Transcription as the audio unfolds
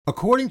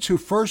According to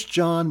 1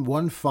 John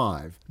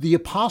 1:5, the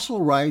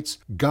apostle writes,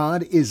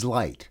 God is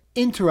light.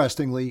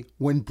 Interestingly,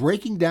 when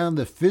breaking down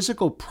the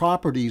physical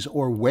properties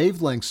or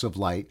wavelengths of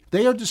light,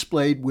 they are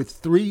displayed with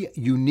three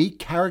unique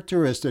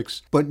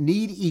characteristics but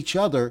need each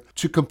other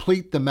to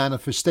complete the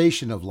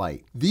manifestation of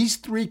light. These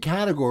three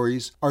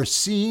categories are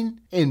seen,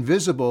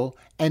 invisible,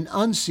 and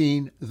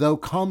unseen, though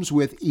comes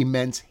with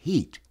immense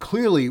heat.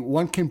 Clearly,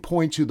 one can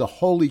point to the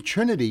Holy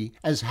Trinity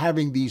as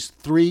having these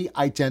three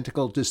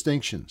identical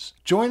distinctions.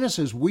 Join us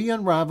as we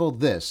unravel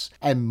this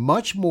and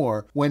much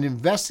more when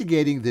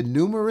investigating the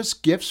numerous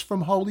gifts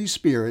from Holy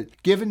Spirit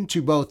given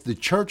to both the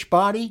church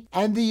body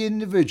and the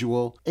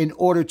individual in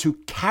order to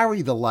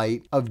carry the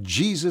light of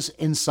Jesus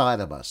inside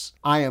of us.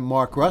 I am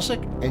Mark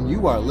Russick, and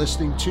you are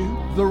listening to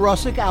The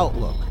Russick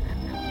Outlook.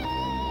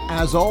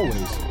 As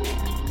always,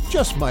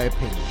 just my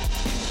opinion.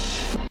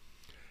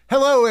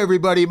 Hello,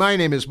 everybody. My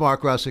name is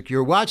Mark Russick.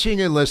 You're watching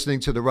and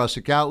listening to The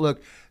Russick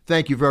Outlook.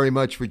 Thank you very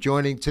much for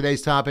joining.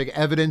 Today's topic,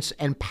 evidence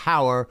and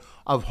power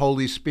of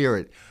Holy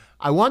Spirit.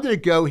 I wanted to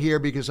go here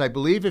because I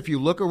believe if you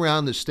look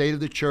around the state of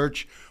the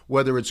church,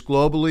 whether it's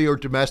globally or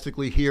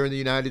domestically here in the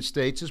United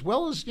States, as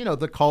well as,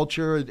 the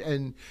culture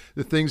and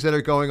the things that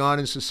are going on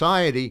in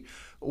society,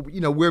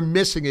 we're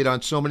missing it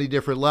on so many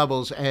different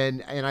levels.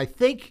 And I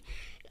think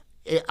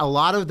a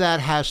lot of that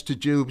has to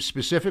do,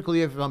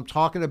 specifically if I'm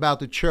talking about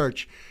the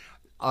church,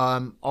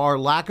 our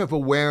lack of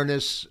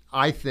awareness,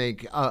 I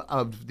think,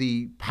 of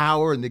the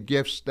power and the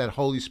gifts that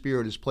Holy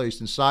Spirit has placed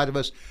inside of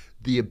us,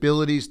 the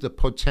abilities, the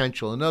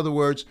potential. In other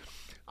words,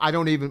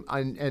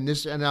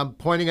 and I'm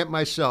pointing at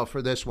myself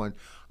for this one,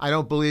 I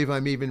don't believe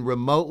I'm even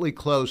remotely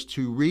close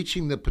to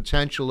reaching the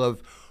potential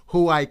of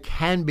who I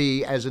can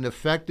be as an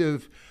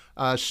effective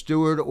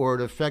steward or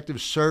an effective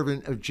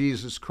servant of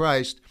Jesus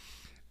Christ,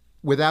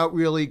 without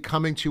really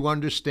coming to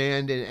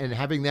understand and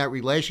having that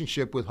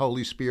relationship with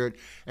Holy Spirit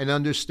and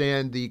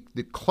understand the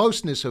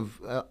closeness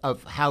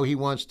of how He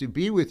wants to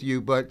be with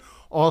you, but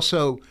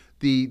also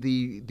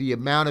the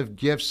amount of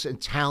gifts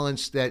and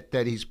talents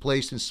that He's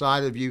placed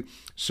inside of you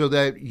so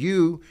that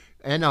you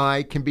and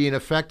I can be an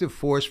effective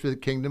force for the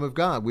kingdom of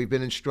God. We've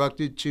been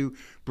instructed to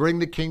bring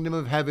the kingdom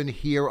of heaven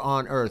here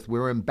on earth.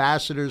 We're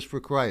ambassadors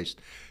for Christ.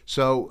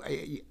 So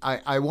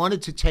I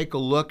wanted to take a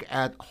look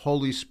at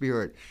Holy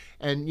Spirit.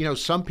 And,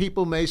 some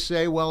people may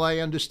say, well, I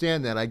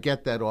understand that. I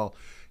get that all.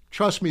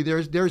 Trust me,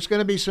 there's going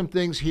to be some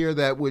things here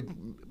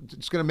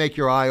it's going to make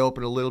your eye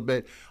open a little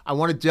bit. I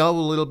want to delve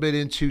a little bit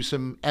into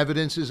some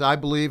evidences, I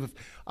believe,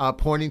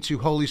 pointing to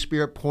Holy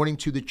Spirit, pointing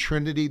to the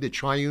Trinity, the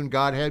triune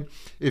Godhead.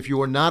 If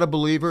you are not a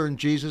believer in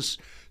Jesus,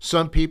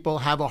 some people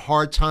have a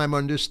hard time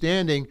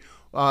understanding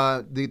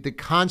the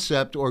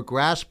concept or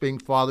grasping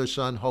Father,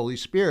 Son, Holy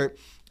Spirit.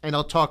 And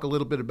I'll talk a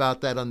little bit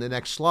about that on the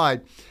next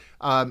slide.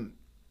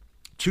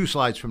 2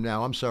 slides from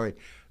now, I'm sorry.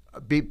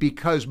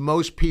 Because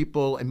most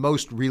people and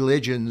most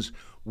religions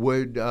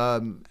would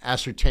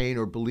ascertain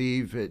or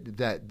believe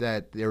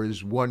that there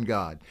is one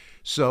God.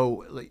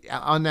 So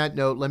on that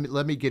note,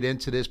 let me get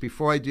into this.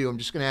 Before I do, I'm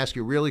just going to ask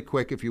you really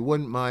quick, if you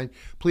wouldn't mind,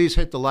 please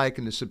hit the like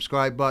and the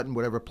subscribe button,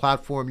 whatever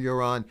platform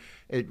you're on.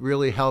 It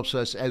really helps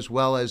us, as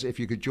well as if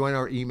you could join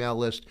our email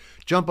list,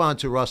 jump on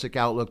to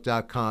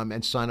russickoutlook.com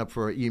and sign up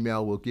for our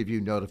email. We'll give you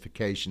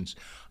notifications.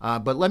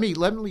 But let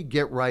me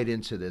get right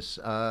into this.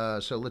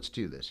 So let's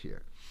do this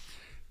here.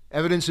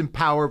 Evidence and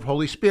power of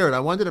Holy Spirit. I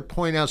wanted to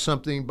point out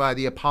something by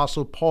the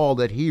Apostle Paul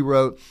that he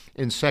wrote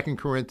in 2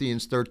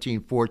 Corinthians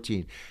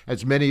 13:14.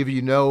 As many of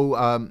you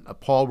know,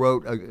 Paul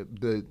wrote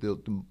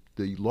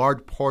the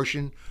large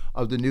portion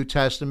of the New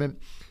Testament.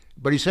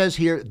 But he says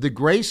here, the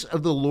grace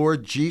of the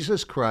Lord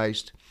Jesus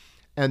Christ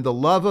and the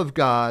love of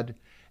God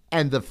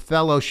and the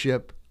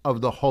fellowship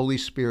of the Holy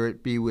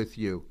Spirit be with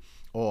you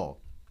all.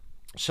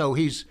 So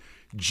he's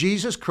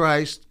Jesus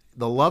Christ,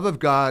 the love of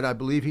God, I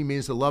believe he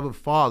means the love of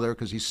Father,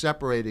 because he's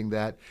separating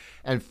that,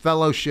 and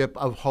fellowship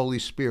of Holy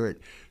Spirit.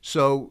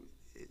 So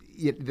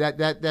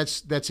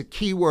that's a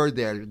key word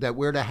there, that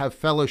we're to have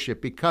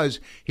fellowship because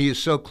he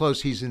is so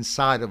close. He's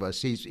inside of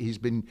us. He's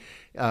been,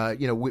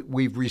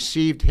 we've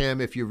received him.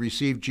 If you've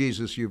received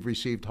Jesus, you've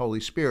received Holy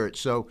Spirit.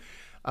 So,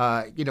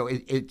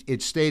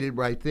 it's stated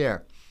right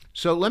there.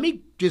 So let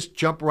me just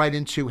jump right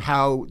into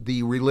how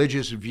the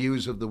religious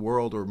views of the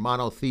world, or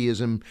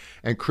monotheism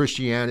and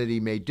Christianity,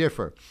 may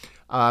differ.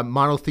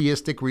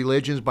 Monotheistic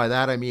religions, by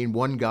that I mean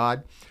one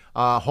God,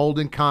 hold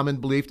in common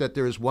belief that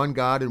there is one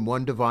God and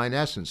one divine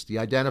essence. The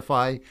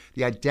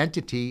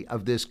identity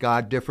of this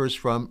God differs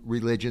from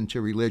religion to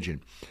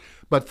religion.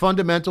 But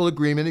fundamental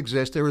agreement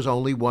exists. There is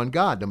only one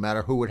God, no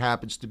matter who it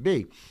happens to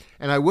be.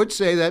 And I would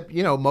say that,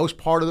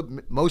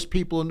 most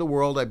people in the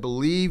world, I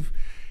believe,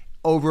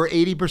 over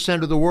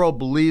 80% of the world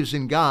believes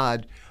in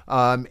God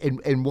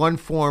in one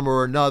form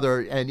or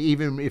another. And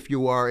even if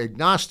you are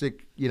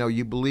agnostic,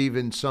 you believe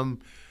in some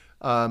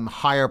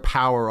higher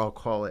power, I'll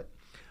call it.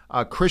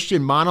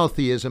 Christian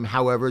monotheism,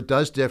 however,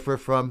 does differ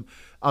from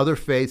other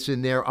faiths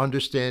in their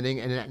understanding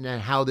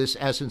and how this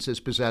essence is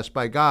possessed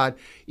by God,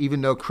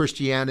 even though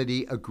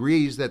Christianity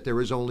agrees that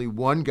there is only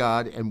one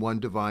God and one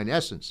divine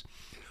essence.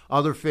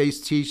 Other faiths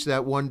teach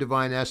that one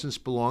divine essence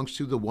belongs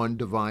to the one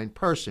divine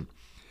person.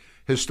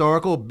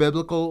 Historical,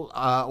 biblical,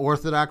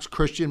 Orthodox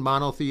Christian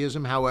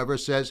monotheism, however,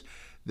 says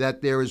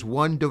that there is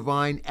one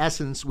divine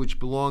essence which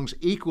belongs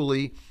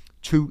equally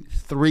to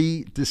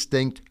three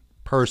distinct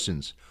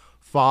persons: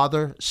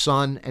 Father,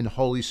 Son, and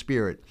Holy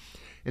Spirit.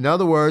 In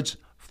other words,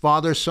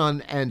 Father,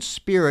 Son, and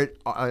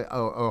Spirit,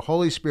 or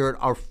Holy Spirit,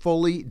 are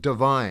fully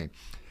divine,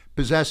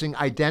 possessing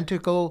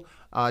identical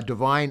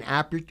divine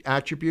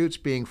attributes,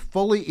 being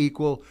fully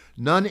equal.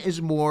 None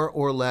is more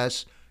or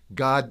less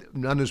God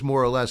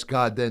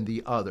than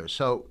the other.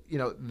 So,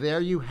 there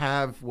you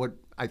have what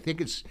I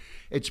think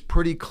it's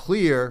pretty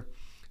clear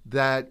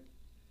that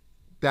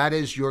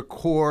is your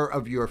core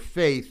of your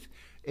faith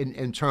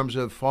in terms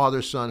of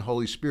Father, Son,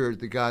 Holy Spirit,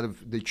 the God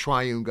of the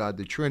triune God,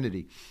 the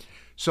Trinity.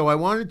 So I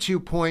wanted to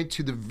point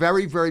to the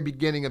very, very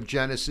beginning of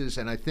Genesis,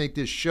 and I think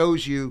this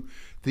shows you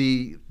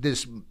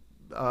this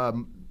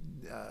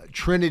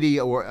Trinity,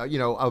 or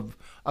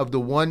of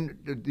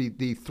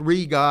the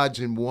three gods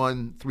in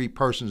one, three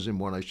persons in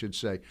one, I should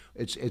say.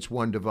 It's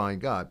one divine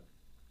God.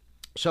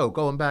 So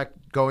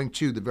going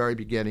to the very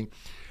beginning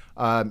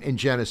in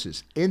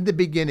Genesis. In the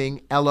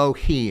beginning,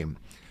 Elohim.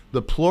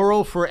 The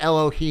plural for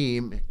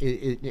Elohim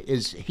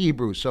is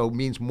Hebrew, so it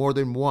means more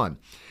than one.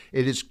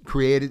 It is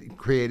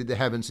created the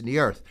heavens and the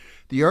earth.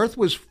 The earth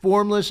was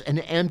formless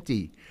and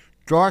empty.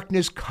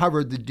 Darkness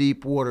covered the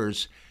deep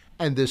waters,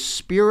 and the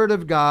Spirit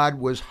of God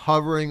was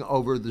hovering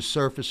over the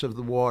surface of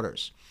the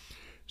waters.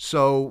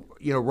 So,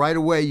 right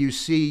away you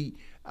see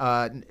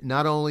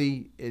not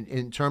only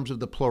in terms of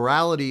the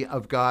plurality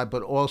of God,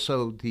 but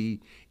also the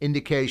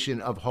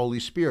indication of Holy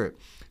Spirit.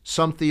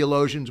 Some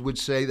theologians would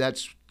say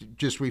that's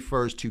just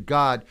refers to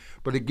God.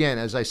 But again,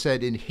 as I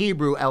said, in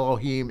Hebrew,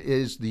 Elohim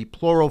is the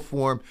plural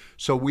form,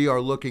 so we are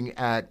looking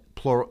at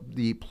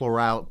the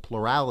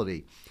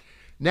plurality.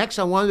 Next,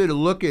 I wanted to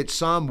look at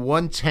Psalm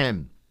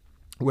 110,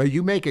 where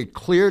you make a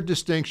clear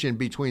distinction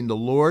between the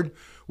Lord,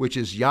 which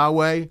is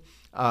Yahweh,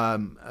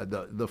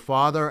 the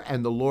Father,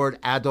 and the Lord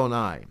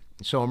Adonai.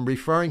 So I'm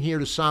referring here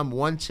to Psalm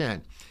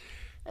 110,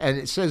 and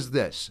it says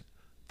this: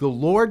 "The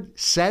Lord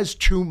says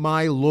to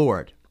my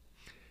Lord,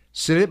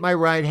 sit at my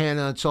right hand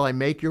until I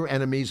make your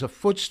enemies a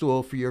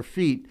footstool for your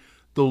feet.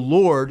 The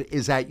Lord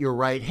is at your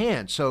right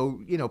hand."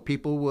 So,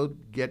 people will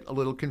get a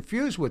little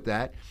confused with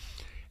that.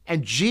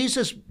 And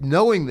Jesus,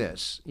 knowing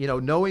this,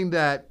 knowing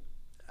that,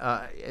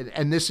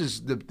 and this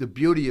is the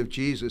beauty of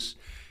Jesus,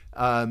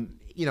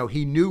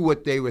 he knew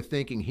what they were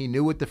thinking. He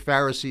knew what the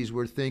Pharisees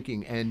were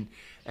thinking.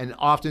 And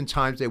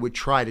oftentimes they would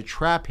try to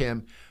trap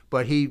him,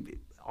 but he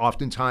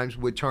oftentimes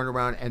would turn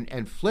around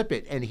and flip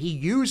it. And he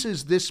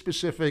uses this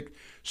specific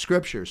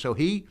scripture. So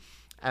he,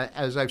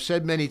 as I've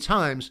said many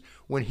times,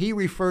 when he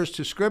refers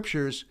to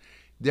scriptures,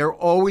 they're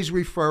always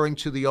referring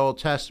to the Old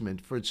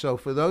Testament. So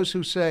for those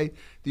who say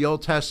the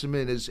Old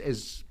Testament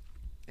is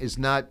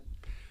not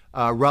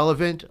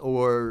relevant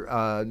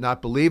or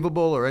not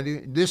believable or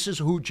anything, this is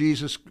who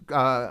Jesus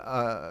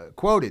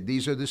quoted.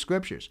 These are the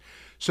scriptures.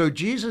 So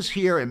Jesus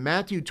here in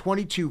Matthew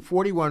 22,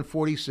 41,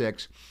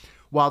 46,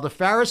 while the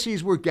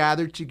Pharisees were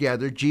gathered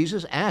together,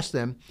 Jesus asked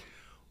them,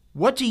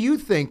 "What do you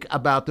think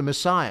about the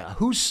Messiah?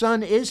 Whose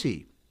son is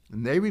he?"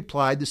 And they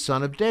replied, "The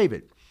son of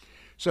David."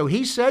 So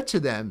he said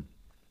to them,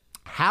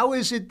 "How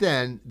is it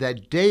then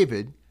that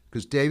David,"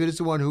 because David is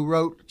the one who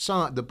wrote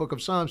the book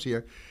of Psalms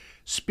here,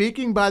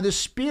 "speaking by the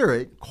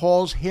Spirit,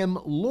 calls him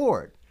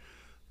Lord?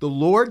 The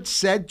Lord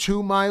said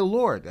to my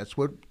Lord," that's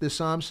what the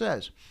Psalm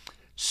says,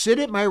 "sit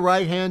at my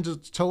right hand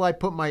until I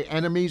put my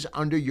enemies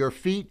under your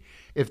feet."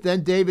 If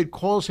then David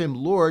calls him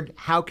Lord,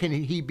 how can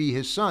he be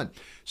his son?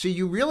 So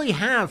you really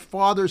have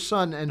Father,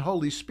 Son, and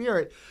Holy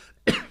Spirit,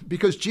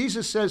 because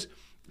Jesus says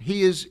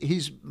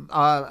he's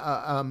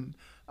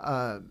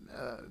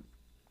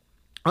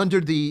under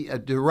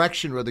the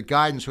direction or the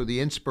guidance or the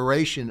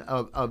inspiration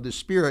of the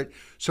Spirit.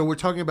 So we're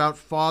talking about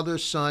Father,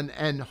 Son,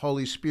 and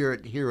Holy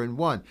Spirit here in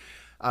one,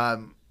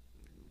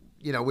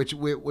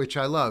 which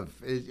I love.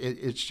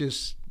 It's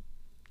just,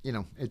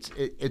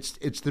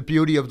 it's the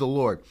beauty of the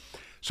Lord.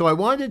 So I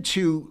wanted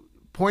to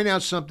point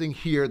out something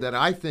here that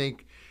I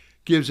think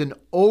gives an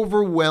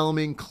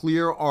overwhelming,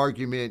 clear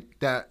argument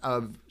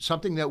of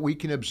something that we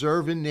can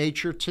observe in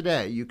nature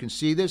today. You can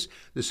see this.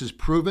 This is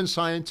proven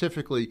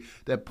scientifically,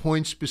 that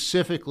points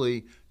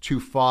specifically to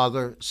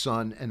Father,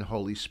 Son, and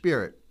Holy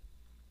Spirit.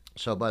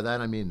 So by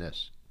that I mean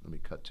this. Let me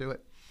cut to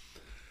it.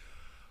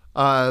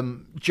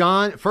 1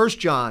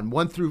 John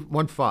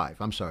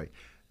 1-5. I'm sorry.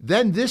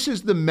 "Then this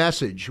is the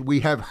message we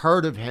have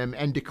heard of him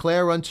and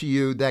declare unto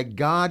you, that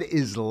God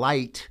is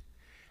light,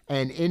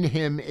 and in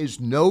him is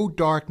no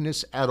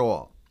darkness at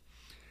all."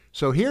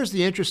 So here's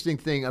the interesting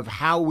thing of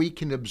how we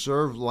can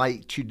observe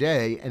light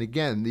today. And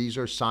again, these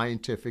are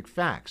scientific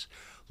facts.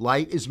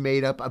 Light is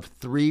made up of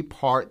three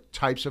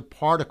types of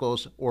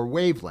particles or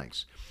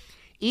wavelengths.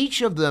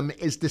 Each of them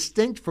is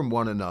distinct from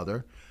one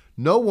another,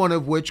 no one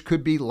of which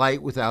could be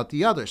light without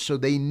the other. So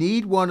they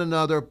need one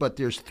another, but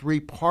there's three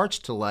parts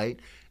to light.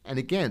 And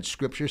again,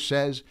 Scripture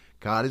says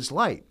God is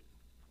light.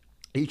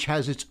 Each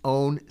has its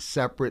own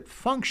separate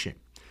function.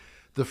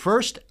 The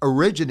first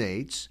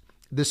originates,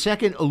 the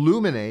second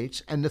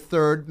illuminates, and the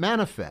third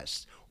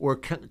manifests, or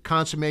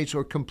consummates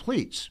or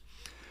completes.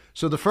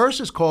 So the first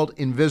is called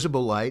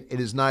invisible light. It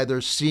is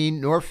neither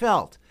seen nor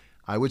felt.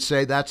 I would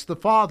say that's the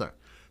Father.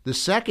 The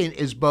second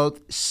is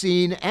both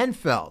seen and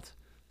felt.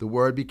 The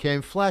Word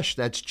became flesh.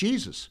 That's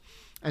Jesus.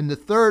 And the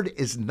third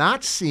is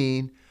not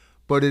seen,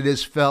 but it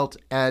is felt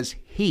as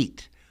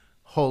heat,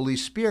 Holy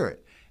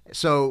Spirit.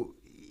 So,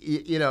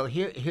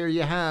 here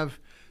you have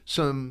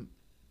some,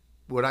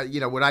 what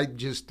I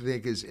just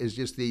think is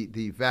just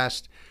the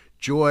vast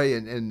joy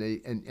and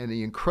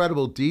the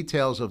incredible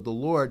details of the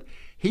Lord.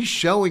 He's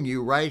showing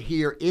you right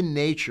here in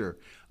nature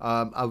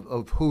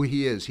of who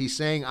he is. He's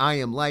saying, I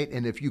am light.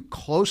 And if you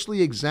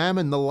closely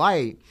examine the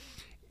light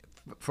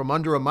from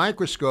under a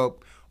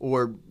microscope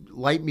or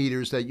light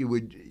meters that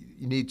you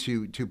need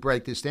to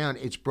break this down,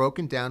 it's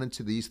broken down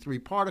into these three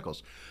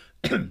particles.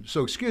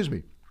 So, excuse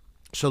me.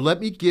 So let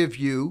me give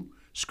you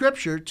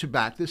scripture to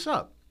back this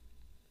up.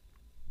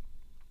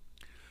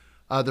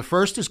 The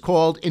first is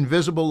called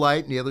invisible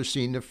light, and the other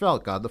seen and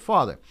felt, God the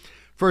Father.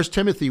 1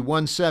 Timothy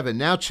 1:7,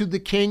 now to the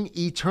King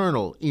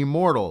eternal,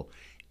 immortal,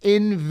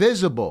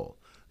 invisible,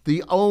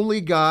 the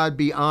only God,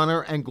 be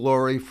honor and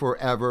glory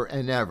forever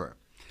and ever.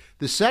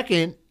 The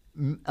second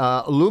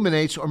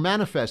illuminates or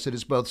manifests. It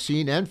is both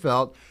seen and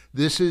felt.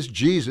 This is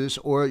Jesus,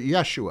 or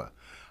Yeshua.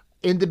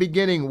 In the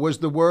beginning was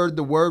the Word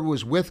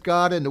was with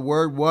God, and the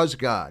Word was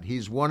God.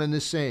 He's one and the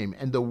same.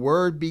 And the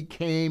Word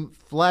became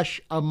flesh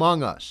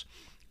among us.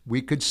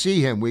 We could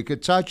see him, we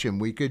could touch him,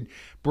 we could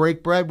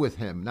break bread with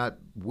him. Not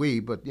we,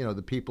 but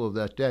the people of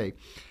that day.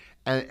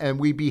 And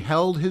we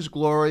beheld his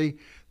glory.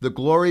 The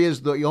glory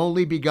is the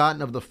only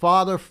begotten of the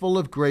Father, full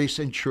of grace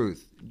and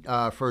truth.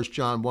 1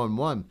 John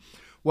 1:1.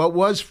 What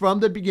was from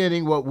the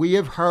beginning, what we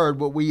have heard,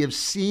 what we have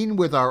seen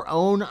with our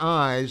own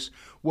eyes,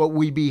 what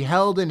we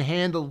beheld and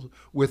handled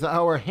with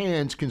our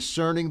hands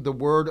concerning the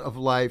word of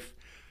life.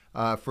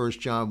 1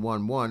 John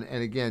 1:1.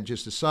 And again,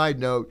 just a side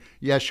note,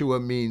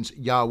 Yeshua means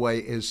Yahweh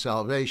is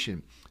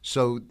salvation.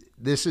 So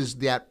this is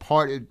that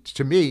part,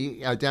 to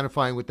me,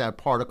 identifying with that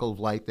particle of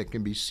light that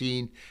can be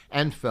seen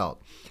and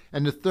felt.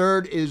 And the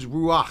third is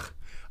Ruach.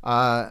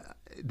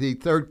 The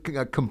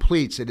third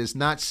completes. It is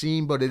not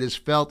seen, but it is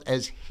felt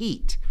as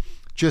heat,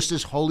 just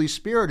as Holy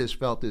Spirit is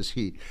felt as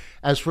heat.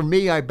 As for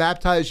me, I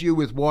baptize you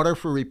with water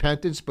for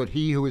repentance, but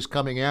he who is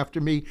coming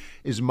after me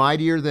is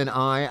mightier than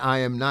I. I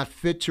am not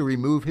fit to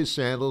remove his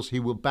sandals. He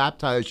will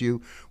baptize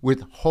you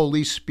with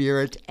Holy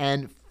Spirit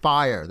and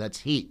fire. That's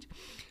heat.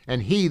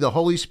 And he, the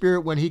Holy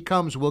Spirit, when he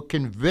comes, will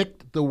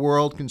convict the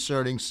world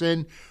concerning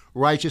sin,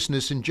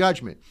 righteousness, and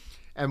judgment.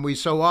 And we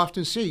so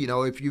often see,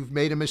 if you've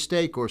made a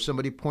mistake or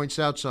somebody points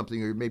out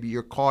something, or maybe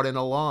you're caught in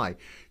a lie,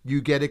 you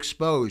get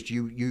exposed,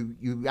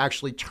 you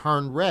actually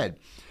turn red.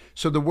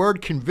 So the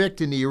word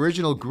convict in the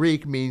original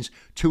Greek means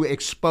to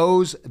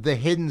expose the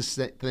hidden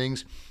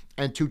things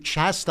and to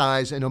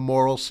chastise in a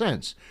moral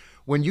sense.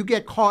 When you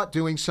get caught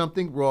doing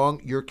something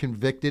wrong, you're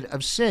convicted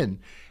of sin.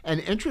 And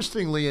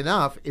interestingly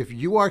enough, if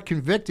you are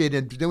convicted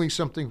and doing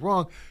something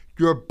wrong,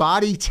 your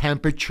body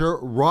temperature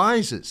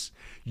rises.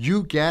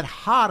 You get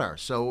hotter.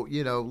 So,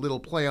 little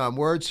play on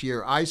words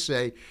here. I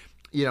say,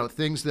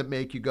 things that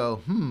make you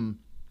go,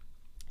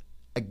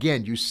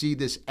 Again, you see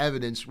this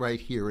evidence right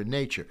here in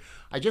nature.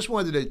 I just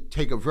wanted to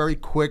take a very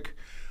quick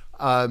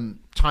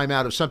time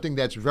out of something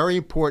that's very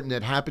important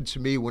that happened to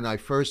me when I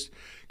first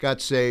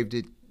got saved.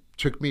 It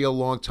took me a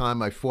long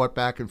time. I fought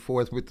back and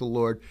forth with the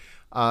Lord.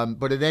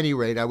 But at any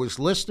rate, I was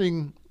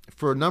listening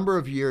for a number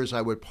of years.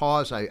 I would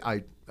pause.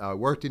 I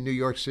worked in New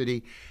York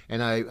City,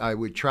 and I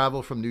would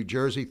travel from New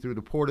Jersey through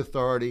the Port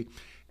Authority.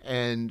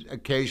 And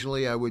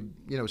occasionally I would,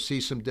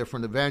 see some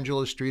different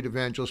evangelists, street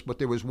evangelists, but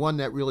there was one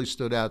that really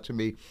stood out to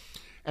me.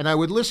 And I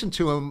would listen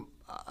to him,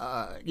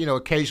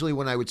 occasionally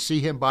when I would see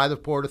him by the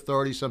Port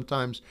Authority,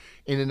 sometimes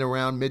in and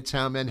around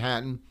Midtown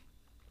Manhattan.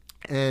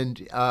 And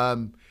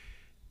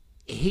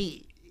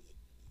he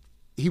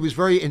was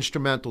very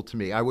instrumental to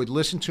me. I would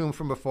listen to him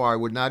from afar. I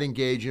would not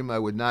engage him. I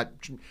would not,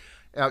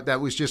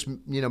 that was just,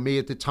 me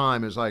at the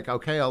time. It was like,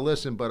 okay, I'll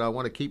listen, but I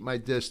want to keep my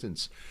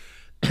distance.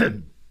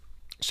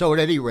 So at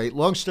any rate,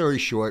 long story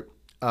short,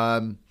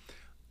 I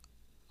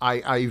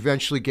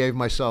eventually gave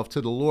myself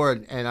to the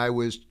Lord, and I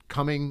was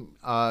coming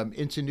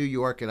into New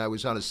York, and I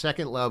was on a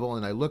second level,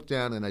 and I look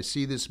down and I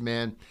see this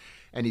man,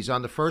 and he's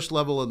on the first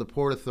level of the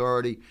Port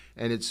Authority,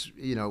 and it's,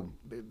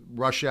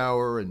 rush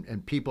hour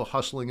and people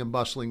hustling and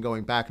bustling,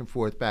 going back and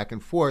forth, back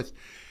and forth.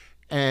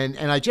 And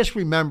I just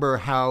remember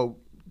how,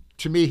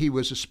 to me, he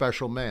was a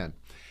special man.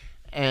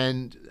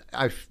 And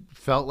I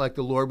felt like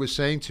the Lord was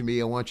saying to me,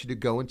 I want you to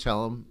go and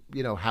tell him,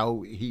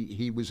 how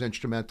he was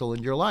instrumental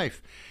in your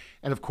life.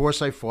 And of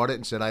course I fought it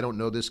and said, I don't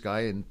know this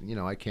guy, and,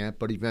 I can't.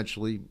 But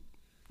eventually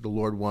the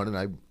Lord won,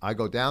 and I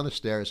go down the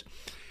stairs,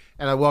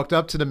 and I walked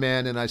up to the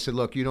man and I said,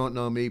 look, you don't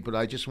know me, but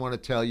I just want to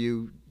tell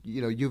you,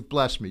 you've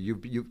blessed me.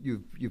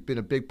 You've been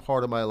a big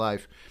part of my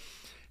life.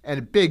 And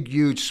a big,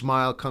 huge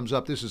smile comes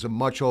up. This is a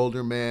much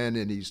older man,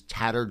 and he's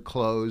tattered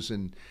clothes,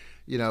 and,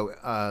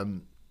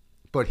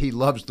 but he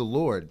loves the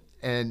Lord.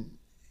 And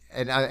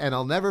and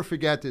I'll never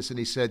forget this. And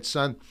he said,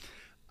 "Son,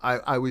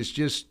 I was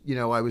just,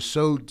 I was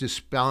so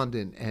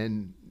despondent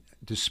and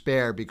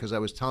despair because I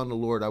was telling the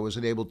Lord I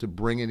wasn't able to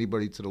bring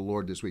anybody to the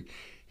Lord this week.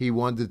 He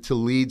wanted to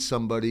lead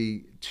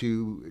somebody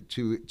to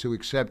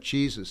accept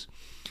Jesus."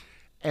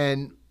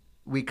 And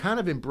we kind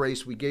of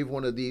embraced, we gave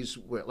one of these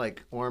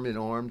like arm in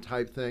arm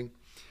type thing.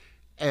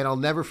 And I'll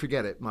never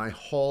forget it. My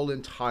whole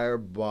entire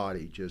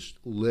body just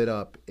lit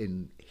up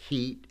in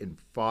heat and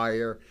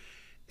fire.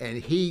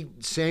 And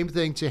same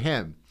thing to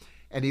him.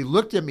 And he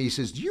looked at me, he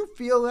says, "Do you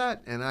feel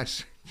that?" And I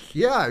said,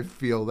 "Yeah, I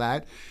feel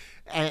that."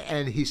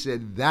 And he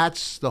said,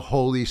 "That's the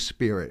Holy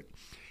Spirit."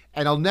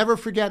 And I'll never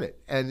forget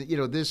it. And,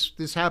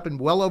 this happened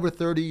well over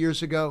 30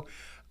 years ago.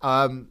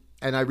 And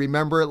I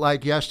remember it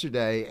like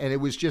yesterday. And it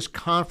was just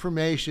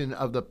confirmation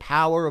of the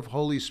power of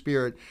Holy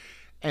Spirit.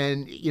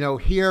 And,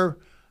 here,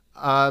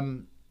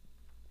 I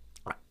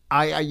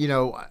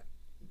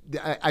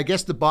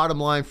guess the bottom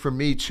line for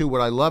me, too,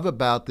 what I love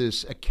about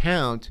this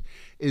account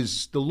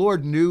is the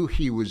Lord knew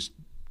he was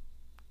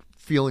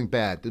feeling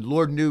bad. The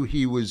Lord knew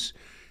he was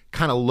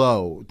kind of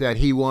low, that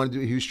he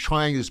was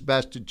trying his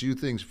best to do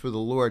things for the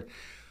Lord.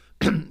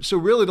 So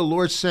really the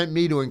Lord sent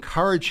me to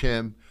encourage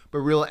him,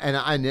 and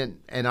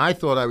I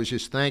thought I was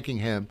just thanking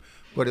him,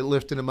 but it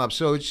lifted him up.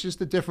 So it's just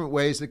the different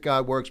ways that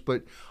God works.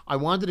 But I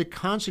wanted to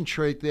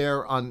concentrate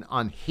there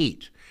on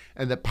heat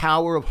and the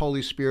power of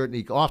Holy Spirit. And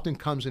he often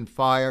comes in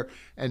fire,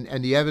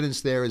 and the evidence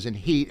there is in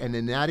heat. And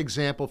in that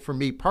example, for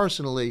me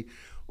personally,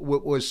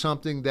 was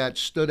something that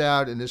stood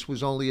out. And this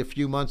was only a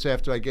few months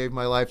after I gave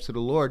my life to the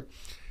Lord.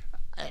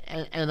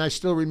 And I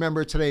still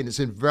remember it today. And it's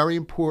a very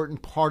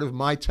important part of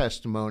my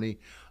testimony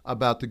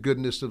about the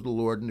goodness of the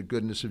Lord and the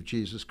goodness of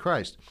Jesus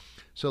Christ.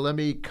 So let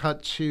me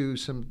cut to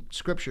some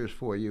scriptures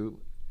for you.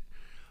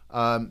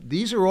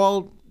 These are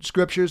all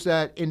scriptures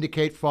that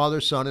indicate Father,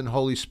 Son, and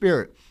Holy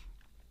Spirit.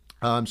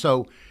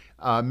 Matthew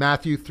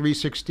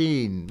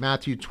 3:16,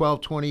 Matthew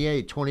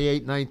 12:28,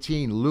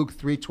 28:19, Luke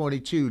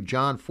 3:22,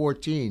 John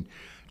 14,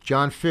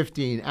 John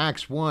 15,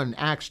 Acts 1,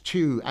 Acts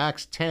 2,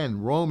 Acts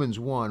 10, Romans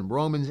 1,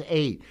 Romans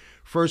 8,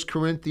 1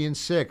 Corinthians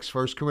 6,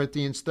 1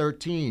 Corinthians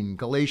 13,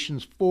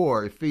 Galatians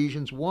 4,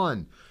 Ephesians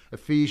 1,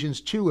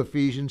 Ephesians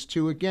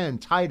 2 again,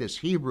 Titus,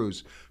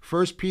 Hebrews,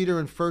 1 Peter,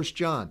 and 1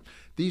 John.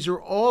 These are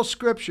all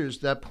scriptures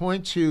that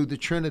point to the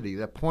Trinity,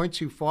 that point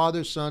to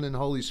Father, Son, and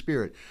Holy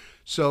Spirit.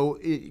 So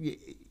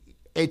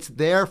it's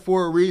there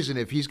for a reason.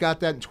 If he's got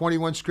that in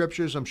 21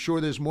 scriptures, I'm sure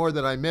there's more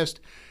that I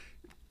missed.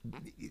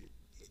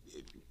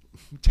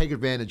 Take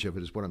advantage of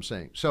it is what I'm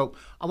saying. So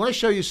I want to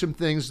show you some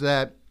things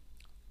that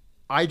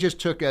I just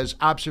took as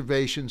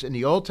observations in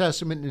the Old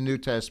Testament and the New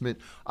Testament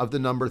of the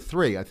number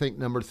 3. I think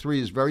number 3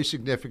 is very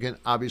significant,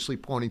 obviously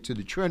pointing to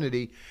the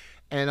Trinity.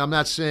 And I'm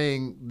not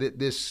saying that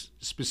this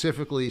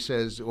specifically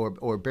says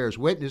or bears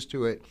witness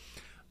to it.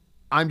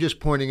 I'm just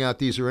pointing out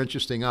these are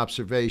interesting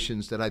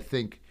observations that I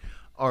think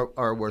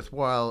are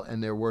worthwhile,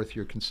 and they're worth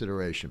your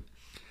consideration.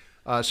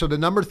 So the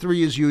number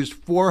 3 is used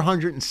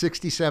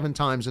 467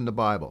 times in the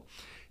Bible.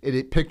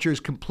 It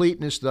pictures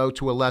completeness, though,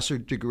 to a lesser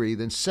degree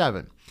than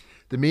 7.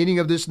 The meaning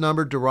of this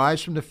number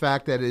derives from the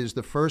fact that it is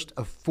the first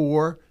of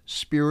 4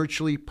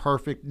 spiritually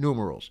perfect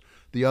numerals.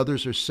 The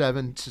others are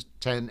 7,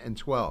 10, and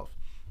 12.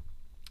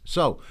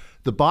 So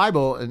the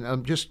Bible,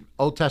 and just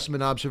Old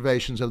Testament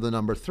observations of the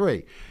number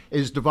 3,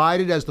 is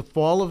divided as the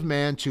fall of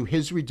man to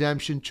his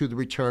redemption to the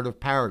return of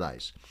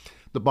paradise.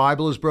 The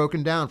Bible is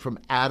broken down from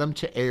Adam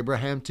to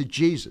Abraham to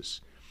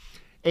Jesus.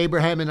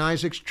 Abraham and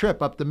Isaac's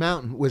trip up the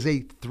mountain was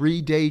a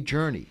 3-day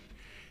journey.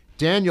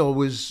 Daniel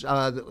was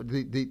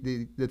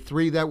the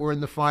 3 that were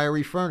in the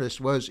fiery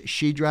furnace was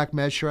Shadrach,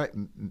 Meshach,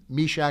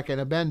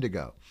 and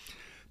Abednego.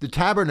 The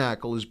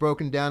tabernacle is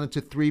broken down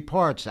into 3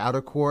 parts: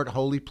 outer court,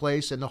 holy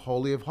place, and the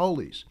Holy of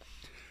Holies.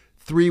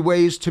 3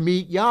 ways to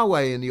meet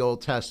Yahweh in the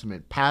Old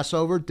Testament: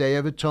 Passover, Day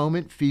of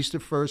Atonement, Feast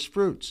of First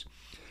Fruits.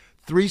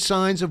 3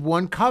 signs of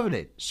one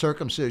covenant: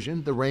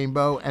 circumcision, the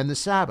rainbow, and the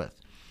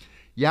Sabbath.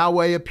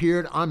 Yahweh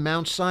appeared on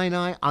Mount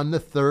Sinai on the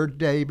 3rd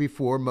day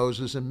before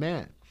Moses and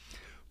man.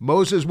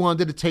 Moses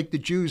wanted to take the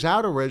Jews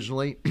out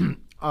originally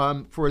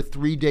for a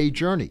 3-day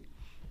journey.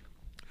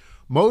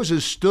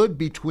 Moses stood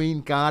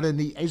between God and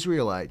the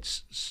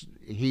Israelites.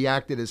 He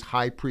acted as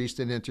high priest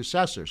and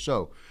intercessor.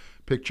 So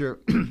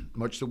picture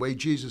much the way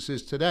Jesus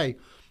is today.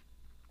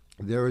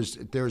 There's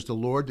the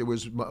Lord, there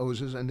was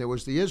Moses, and there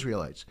was the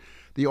Israelites.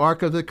 The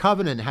Ark of the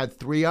Covenant had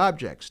 3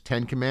 objects: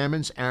 10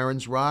 Commandments,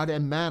 Aaron's rod,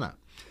 and manna.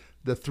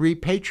 The 3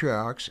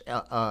 patriarchs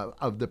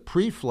of the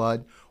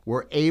pre-flood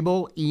were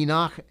Abel,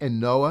 Enoch, and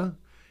Noah.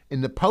 In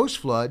the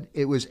post-flood,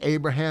 it was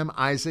Abraham,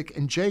 Isaac,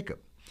 and Jacob.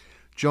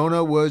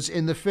 Jonah was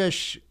in the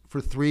fish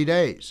for 3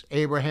 days.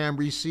 Abraham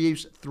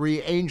receives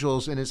 3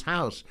 angels in his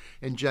house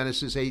in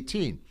Genesis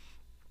 18.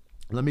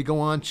 Let me go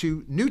on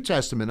to New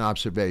Testament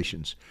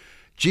observations.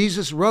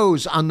 Jesus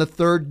rose on the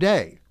 3rd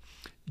day.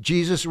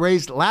 Jesus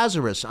raised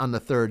Lazarus on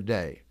the 3rd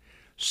day.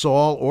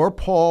 Saul or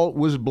Paul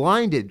was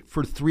blinded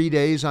for 3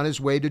 days on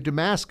his way to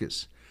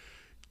Damascus.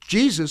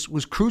 Jesus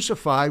was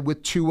crucified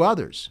with 2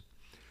 others.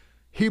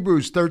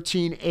 Hebrews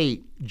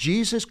 13:8.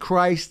 Jesus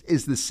Christ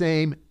is the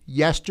same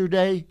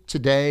yesterday,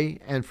 today,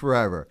 and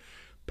forever,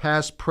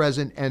 past,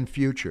 present, and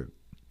future.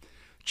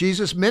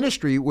 Jesus'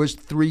 ministry was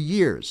 3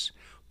 years.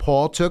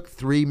 Paul took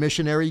 3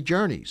 missionary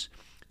journeys.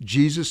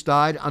 Jesus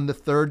died on the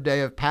 3rd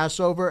day of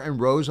Passover and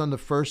rose on the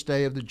 1st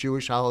day of the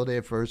Jewish holiday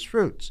of first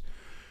fruits.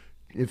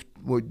 If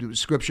what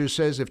Scripture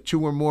says, if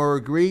 2 or more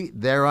agree,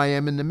 there I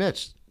am in the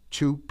midst.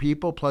 2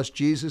 people plus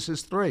Jesus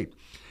is 3.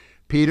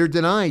 Peter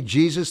denied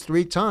Jesus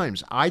 3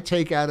 times. I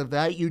take out of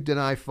that, you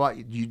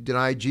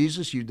deny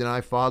Jesus, you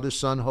deny Father,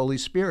 Son, Holy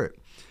Spirit.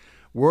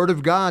 Word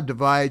of God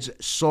divides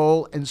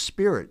soul and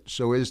spirit.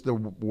 So is the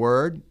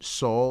Word,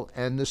 soul,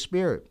 and the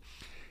Spirit.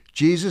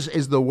 Jesus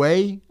is the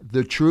way,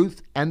 the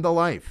truth, and the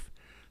life.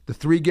 The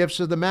 3 gifts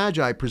of the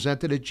Magi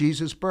presented at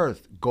Jesus'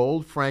 birth: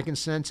 gold,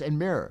 frankincense, and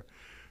myrrh.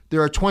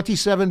 There are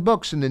 27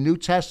 books in the New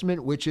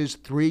Testament, which is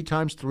 3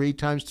 times 3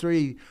 times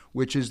 3,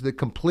 which is the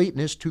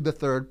completeness to the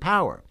 3rd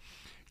power.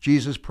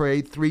 Jesus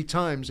prayed 3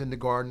 times in the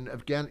Garden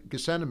of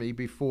Gethsemane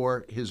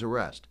before his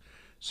arrest.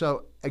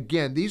 So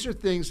again, these are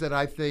things that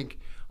I think,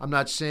 I'm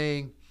not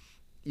saying,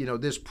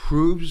 this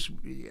proves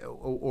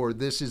or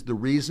this is the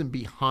reason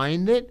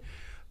behind it,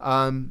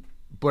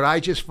 but I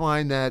just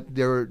find that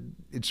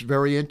it's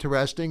very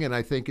interesting, and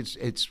I think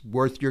it's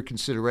worth your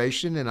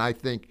consideration. And I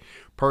think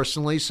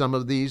personally, some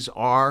of these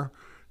are,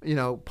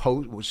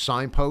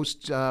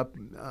 signposts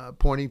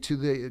pointing to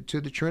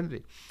the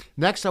Trinity.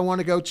 Next, I want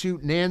to go to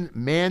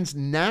man's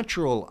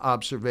natural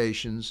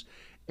observations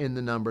in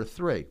the number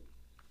 3.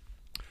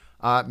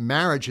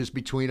 Marriage is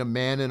between a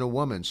man and a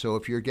woman. So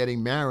if you're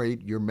getting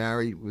married, you're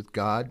married with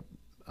God,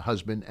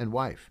 husband and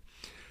wife.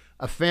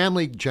 A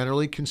family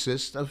generally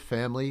consists of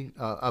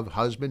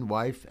husband,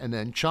 wife, and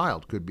then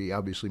child. Could be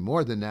obviously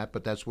more than that,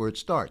 but that's where it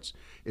starts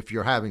if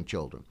you're having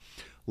children.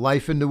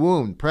 Life in the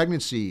womb,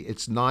 pregnancy,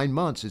 it's 9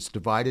 months. It's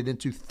divided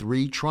into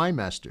 3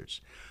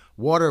 trimesters.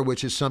 Water,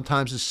 which is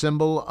sometimes a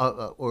symbol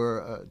or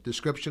a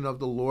description of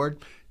the Lord,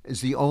 is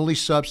the only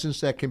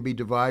substance that can be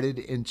divided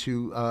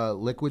into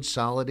liquid,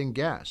 solid, and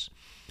gas.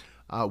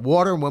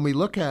 Water, when we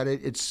look at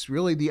it, it's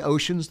really the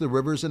oceans, the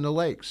rivers, and the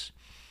lakes.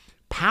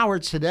 Power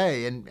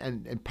today,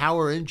 and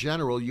power in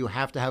general, you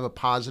have to have a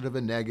positive,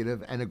 a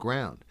negative, and a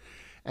ground.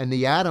 And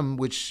the atom,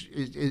 which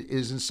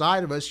is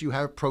inside of us, you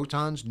have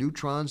protons,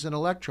 neutrons, and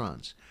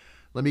electrons.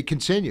 Let me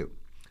continue.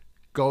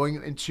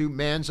 Going into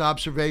man's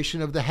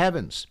observation of the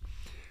heavens.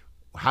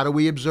 How do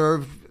we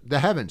observe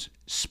the heavens?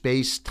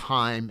 Space,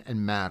 time,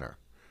 and matter.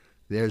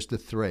 There's the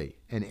 3.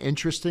 And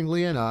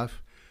interestingly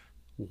enough,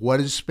 what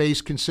does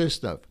space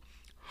consist of?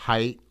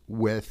 Height,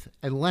 width,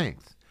 and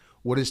length.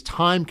 What does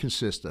time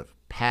consist of?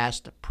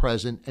 Past,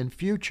 present, and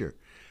future.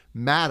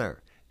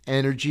 Matter,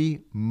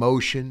 energy,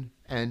 motion,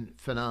 and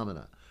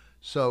phenomena.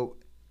 So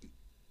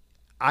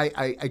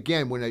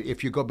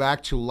if you go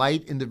back to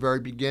light in the very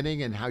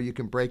beginning and how you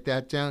can break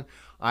that down,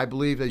 I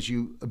believe as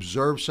you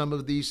observe some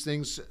of these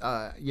things,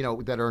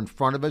 that are in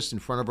front of us, in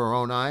front of our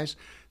own eyes,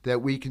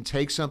 that we can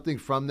take something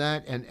from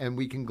that and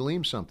we can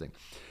glean something.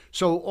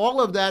 So all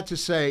of that to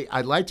say,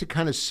 I'd like to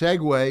kind of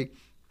segue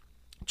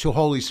to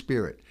Holy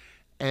Spirit.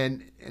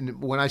 And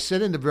when I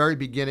said in the very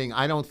beginning,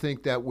 I don't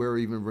think that we're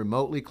even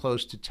remotely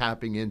close to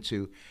tapping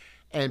into,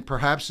 and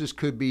perhaps this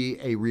could be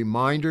a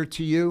reminder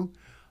to you.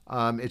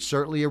 It's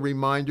certainly a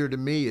reminder to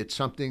me. It's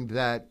something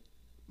that,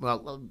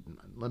 well,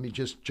 let me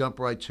just jump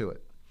right to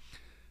it.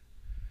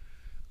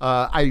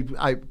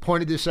 I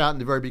pointed this out in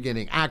the very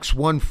beginning. Acts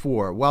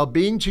 1:4. While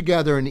being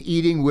together and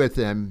eating with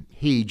them,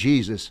 he,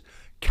 Jesus,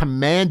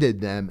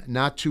 commanded them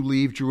not to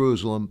leave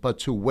Jerusalem, but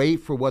to wait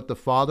for what the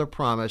Father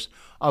promised,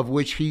 of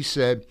which he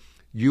said,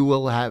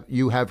 you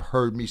have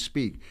heard me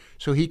speak.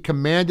 So he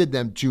commanded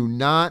them, do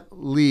not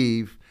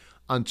leave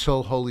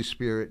until Holy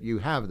Spirit, you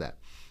have that.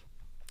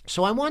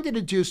 So I wanted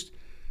to just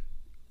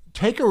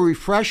take a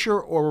refresher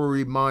or a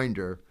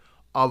reminder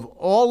of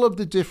all of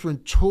the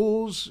different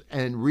tools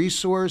and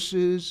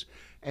resources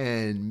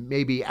and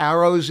maybe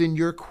arrows in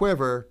your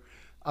quiver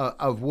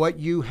of what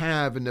you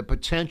have and the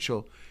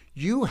potential.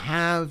 You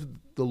have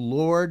the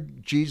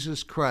Lord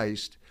Jesus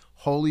Christ,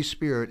 Holy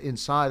Spirit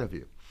inside of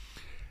you.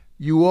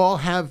 You all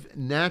have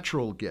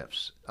natural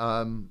gifts.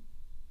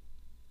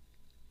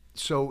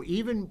 So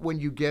even when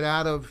you get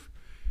out of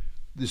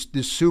this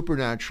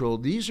supernatural,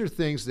 these are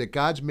things that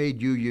God's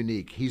made you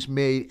unique. He's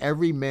made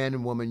every man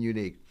and woman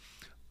unique.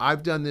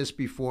 I've done this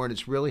before, and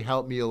it's really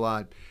helped me a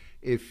lot.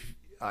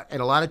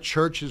 And a lot of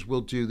churches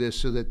will do this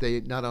so that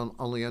they not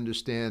only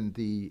understand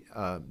the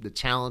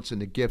talents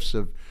and the gifts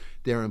of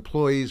their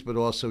employees, but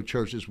also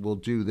churches will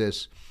do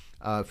this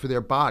for their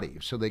body,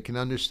 so they can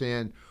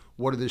understand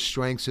what are the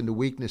strengths and the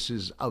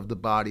weaknesses of the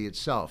body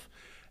itself.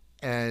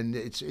 And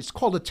it's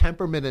called a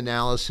temperament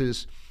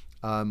analysis.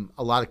 A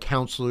lot of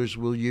counselors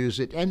will use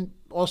it, and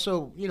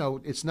also,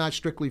 it's not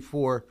strictly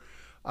for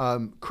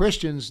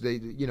Christians.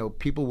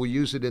 People will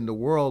use it in the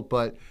world,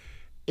 but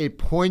it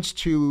points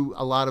to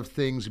a lot of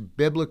things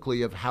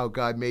biblically of how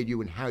God made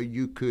you and how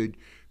you could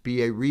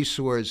be a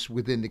resource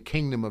within the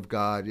kingdom of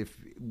God,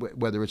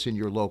 whether it's in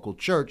your local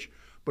church,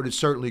 but it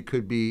certainly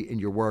could be in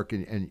your work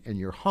and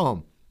your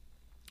home.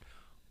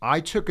 I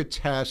took a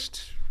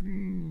test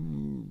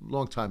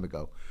long time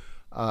ago.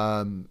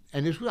 I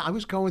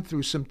was going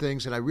through some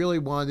things, and I really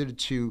wanted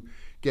to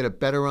get a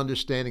better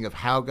understanding of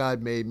how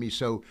God made me.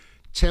 So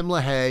Tim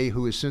LaHaye,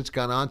 who has since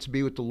gone on to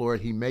be with the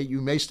Lord, you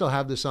may still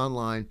have this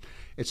online.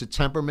 It's a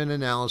temperament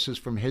analysis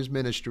from his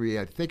ministry.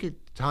 I think at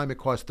the time it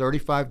cost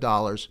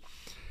 $35.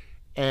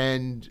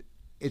 And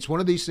it's one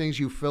of these things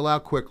you fill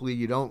out quickly.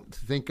 You don't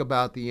think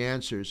about the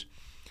answers.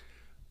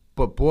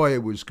 But boy,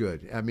 it was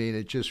good. I mean,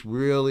 it just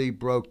really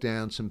broke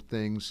down some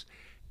things.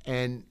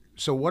 And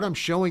so what I'm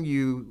showing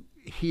you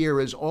here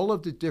is all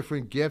of the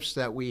different gifts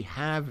that we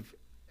have,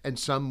 and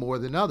some more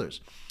than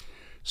others.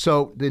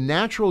 So the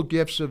natural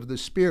gifts of the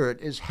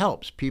Spirit is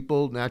helps.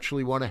 People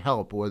naturally want to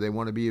help, or they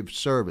want to be of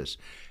service.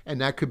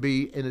 And that could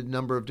be in a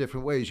number of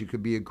different ways. You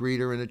could be a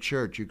greeter in a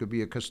church. You could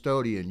be a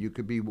custodian. You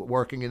could be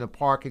working in a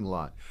parking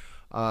lot.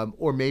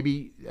 Or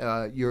maybe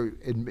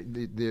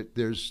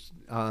there's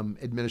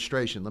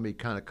administration. Let me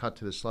kind of cut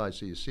to the slide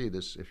so you see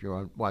this if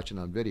you're watching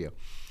on video.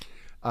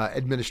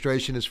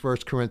 Administration is 1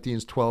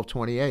 Corinthians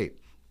 12:28.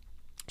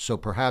 So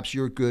perhaps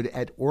you're good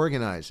at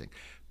organizing.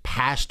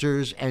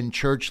 Pastors and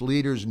church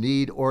leaders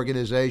need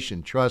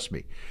organization, trust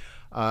me.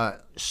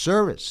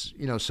 Service,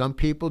 some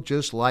people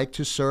just like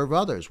to serve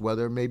others,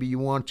 whether maybe you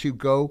want to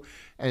go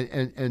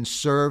and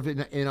serve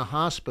in a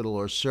hospital,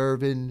 or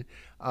serve in,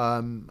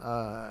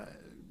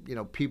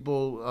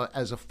 people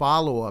as a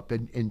follow-up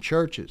in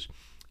churches.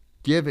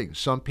 Giving,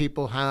 some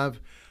people have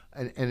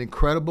an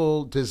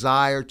incredible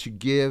desire to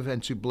give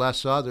and to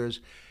bless others.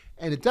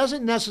 And it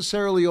doesn't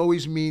necessarily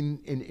always mean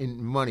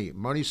in money.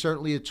 Money's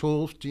certainly a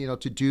tool to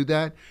do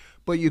that,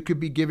 but you could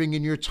be giving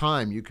in your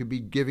time. You could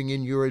be giving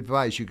in your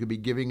advice. You could be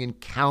giving in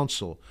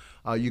counsel.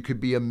 You could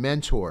be a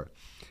mentor.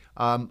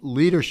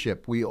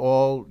 Leadership, we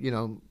all,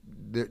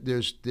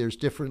 there's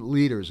different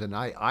leaders, and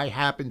I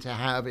happen to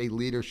have a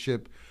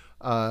leadership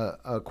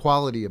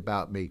quality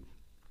about me.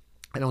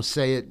 I don't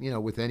say it,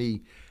 with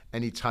any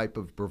type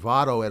of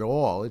bravado at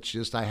all. It's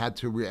just I had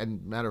to,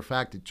 and matter of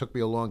fact, it took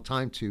me a long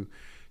time to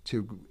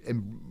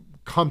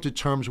come to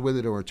terms with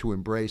it, or to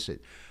embrace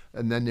it.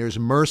 And then there's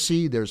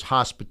mercy, there's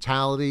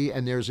hospitality,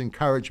 and there's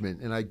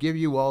encouragement. And I give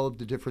you all of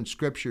the different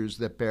scriptures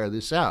that bear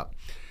this out.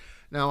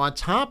 Now, on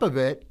top of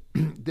it,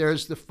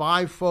 there's the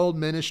fivefold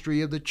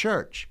ministry of the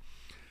church.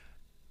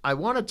 I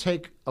want to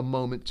take a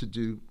moment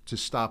to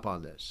stop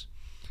on this.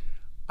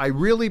 I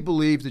really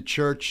believe the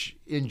church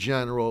in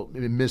general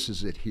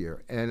misses it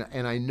here.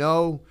 And I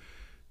know,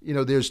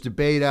 there's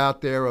debate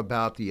out there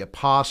about the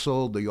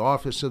apostle, the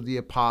office of the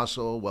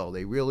apostle. Well,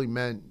 they really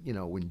meant,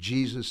 in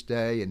Jesus'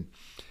 day. And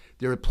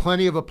there are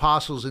plenty of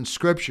apostles in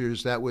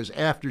scriptures that was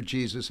after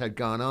Jesus had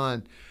gone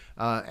on,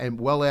 and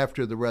well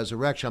after the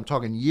resurrection. I'm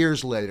talking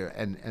years later,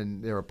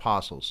 and they're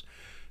apostles.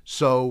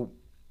 So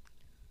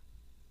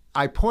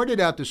I pointed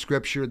out the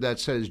scripture that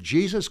says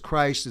Jesus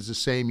Christ is the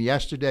same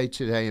yesterday,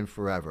 today, and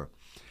forever.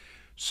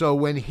 So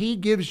when he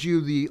gives you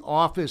the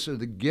office or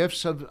the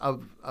gifts of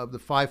the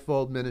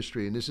fivefold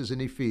ministry, and this is in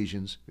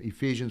Ephesians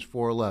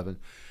 4:11,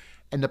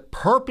 and the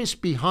purpose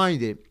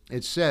behind it,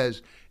 it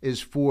says, is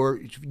for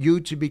you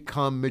to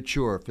become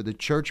mature, for the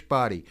church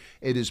body.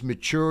 It is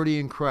maturity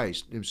in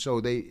Christ. And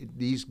so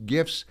these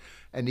gifts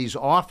and these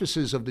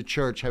offices of the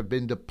church have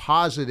been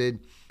deposited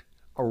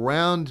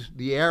around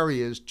the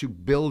areas to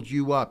build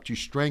you up, to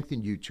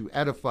strengthen you, to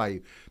edify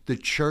you, the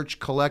church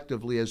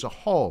collectively as a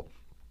whole.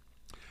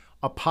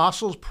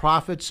 Apostles,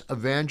 prophets,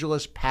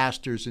 evangelists,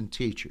 pastors, and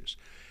teachers.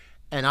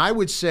 And I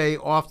would say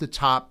off the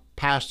top,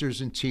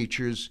 pastors and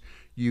teachers,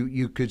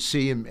 you could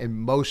see in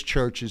most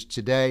churches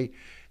today.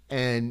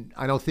 And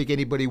I don't think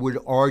anybody would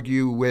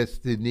argue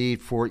with the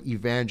need for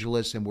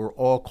evangelists, and we're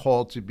all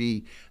called to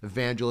be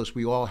evangelists.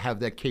 We all have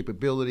that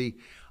capability.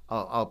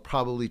 I'll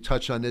probably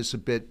touch on this a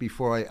bit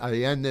before I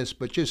end this,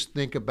 but just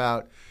think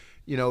about,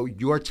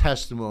 your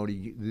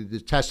testimony,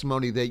 the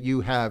testimony that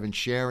you have in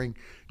sharing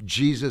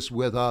Jesus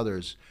with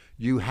others.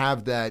 You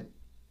have that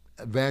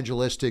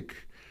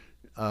evangelistic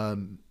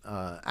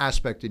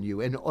aspect in you.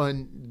 And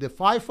on the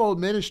fivefold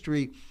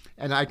ministry,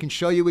 and I can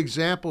show you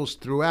examples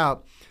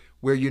throughout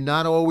where you're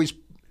not always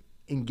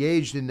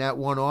engaged in that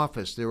one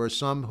office. There are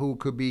some who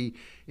could be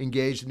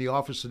engaged in the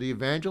office of the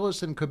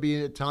evangelist, and could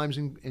be at times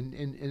in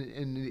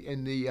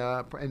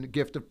the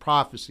gift of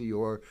prophecy,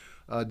 or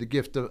the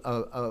gift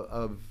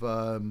of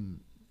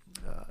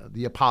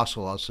the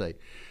apostle, I'll say.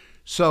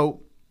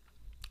 So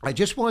I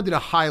just wanted to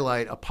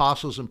highlight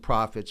apostles and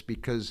prophets,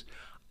 because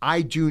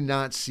I do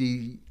not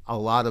see a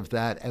lot of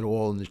that at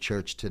all in the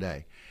church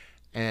today.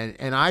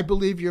 And I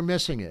believe you're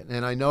missing it.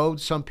 And I know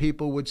some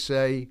people would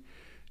say,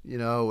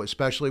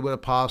 especially with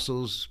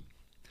apostles,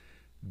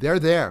 they're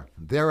there.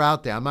 They're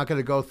out there. I'm not going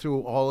to go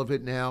through all of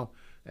it now,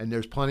 and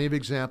there's plenty of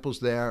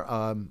examples there.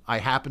 I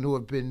happen to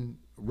have been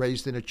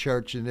raised in a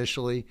church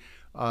initially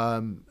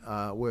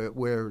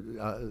where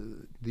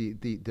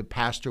the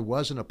pastor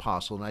was an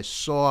apostle, and I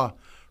saw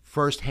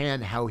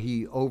firsthand how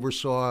he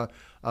oversaw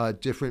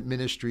different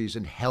ministries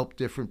and helped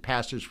different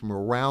pastors from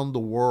around the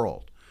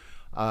world.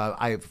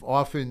 I've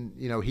often,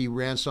 he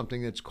ran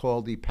something that's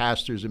called the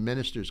Pastors and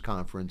Ministers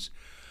Conference.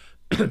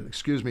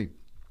 excuse me,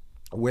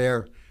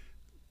 where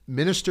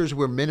ministers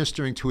were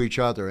ministering to each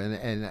other.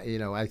 And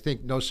I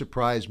think no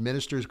surprise,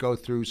 ministers go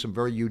through some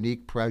very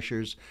unique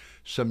pressures,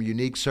 some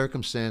unique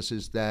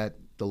circumstances that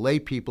the lay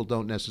people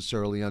don't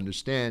necessarily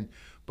understand,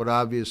 but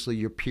obviously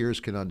your peers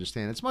can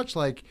understand. It's much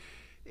like,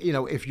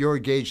 if you're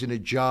engaged in a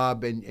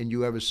job and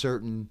you have a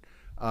certain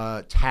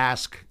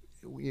task,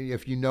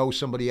 if you know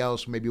somebody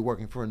else maybe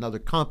working for another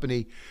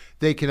company,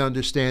 they can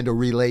understand or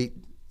relate,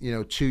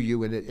 to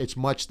you, and it's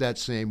much that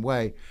same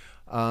way.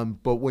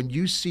 But when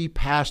you see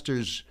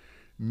pastors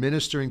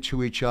ministering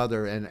to each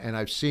other, and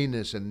I've seen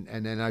this, and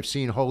then I've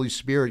seen Holy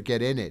Spirit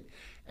get in it,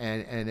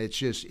 and it's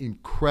just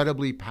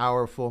incredibly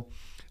powerful.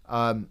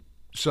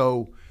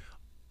 So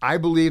I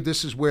believe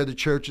this is where the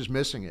church is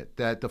missing it,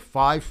 that the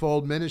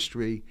fivefold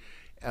ministry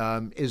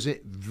is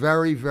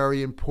very,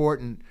 very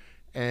important.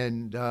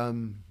 And,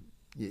 I'm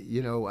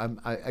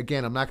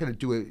not going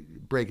to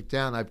break it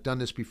down. I've done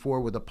this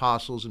before with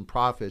apostles and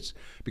prophets,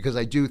 because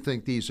I do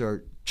think these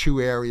are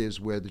two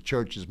areas where the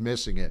church is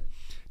missing it.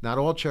 Not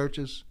all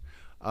churches,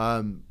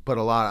 but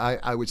a lot.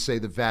 I would say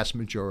the vast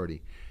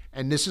majority.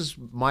 And this is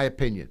my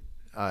opinion.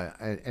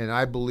 And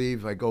I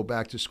believe, I go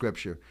back to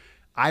Scripture,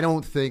 I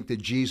don't think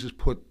that Jesus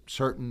put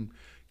certain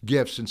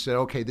gifts and said,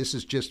 okay, this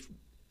is just,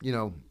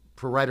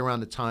 for right around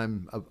the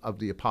time of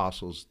the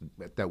apostles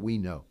that we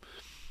know.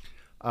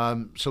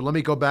 So let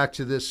me go back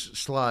to this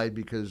slide,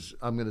 because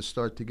I'm going to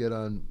start to get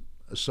on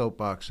a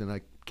soapbox, and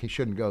I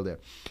shouldn't go there.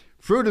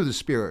 Fruit of the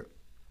Spirit.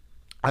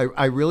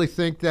 I really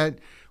think that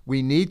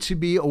we need to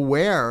be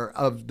aware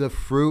of the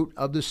fruit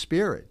of the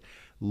Spirit.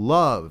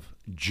 Love,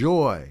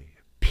 joy,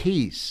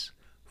 peace,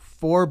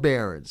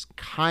 forbearance,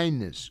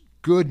 kindness,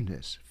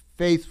 goodness,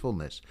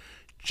 faithfulness,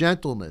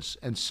 gentleness,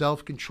 and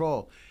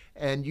self-control.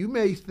 And you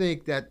may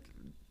think that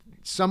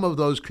some of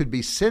those could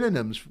be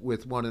synonyms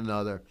with one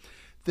another.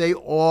 They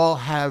all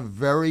have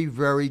very,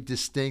 very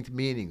distinct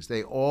meanings.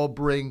 They all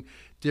bring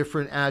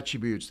different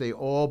attributes. They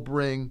all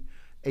bring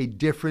a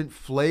different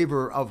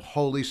flavor of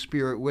Holy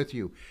Spirit with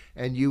you.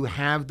 And you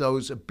have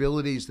those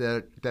abilities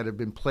that have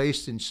been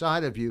placed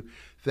inside of you,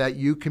 that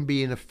you can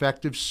be an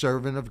effective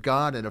servant of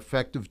God, an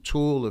effective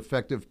tool,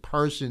 effective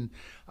person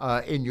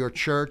in your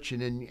church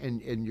and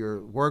in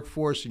your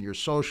workforce, in your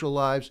social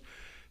lives.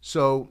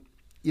 So,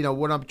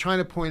 what I'm trying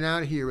to point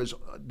out here is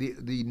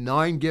the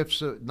nine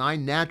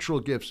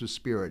natural gifts of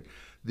Spirit,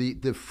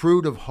 the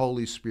fruit of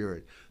Holy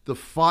Spirit, the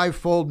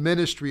fivefold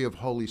ministry of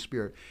Holy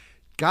Spirit.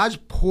 God's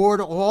poured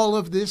all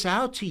of this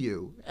out to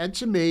you and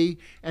to me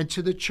and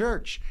to the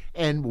church.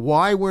 And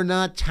why we're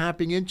not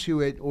tapping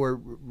into it or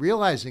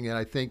realizing it,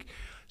 I think,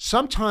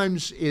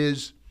 sometimes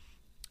is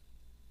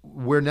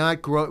we've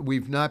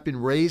not been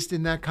raised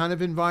in that kind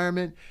of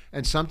environment.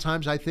 And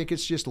sometimes I think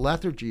it's just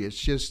lethargy. It's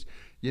just,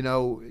 I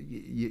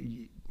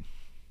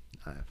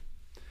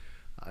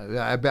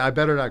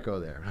better not go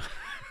there.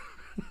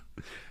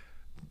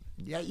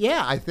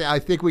 I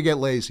think we get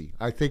lazy.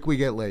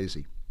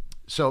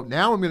 So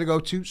now I'm going to go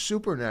to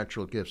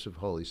supernatural gifts of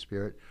Holy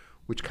Spirit,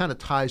 which kind of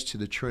ties to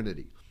the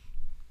Trinity.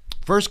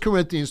 1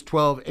 Corinthians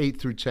 12, 8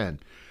 through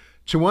 10.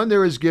 To one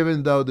there is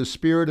given, though, the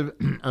Spirit of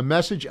a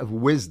message of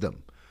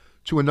wisdom,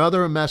 to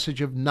another a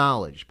message of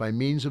knowledge by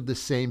means of the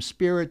same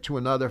Spirit, to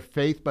another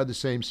faith by the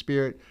same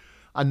Spirit,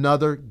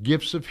 another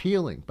gifts of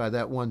healing by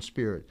that one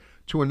Spirit,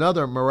 to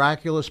another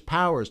miraculous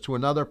powers, to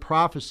another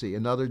prophecy,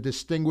 another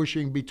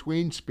distinguishing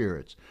between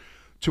spirits,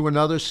 to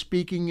another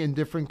speaking in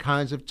different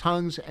kinds of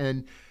tongues,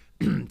 and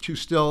to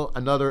still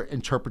another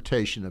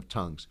interpretation of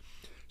tongues.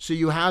 So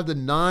you have the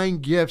 9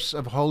 gifts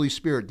of Holy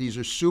Spirit. These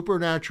are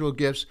supernatural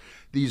gifts.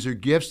 These are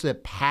gifts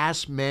that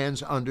pass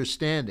man's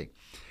understanding.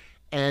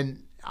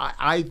 And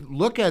I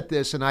look at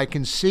this and I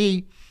can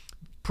see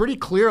pretty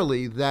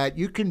clearly that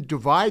you can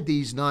divide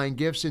these 9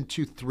 gifts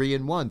into 3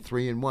 in 1,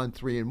 3 in 1,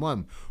 3 in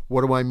 1.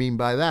 What do I mean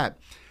by that?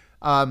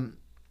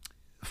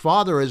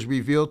 Father has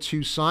revealed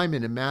to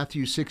Simon in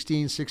Matthew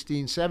 16,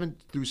 7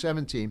 through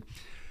 17,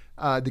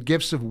 the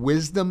gifts of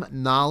wisdom,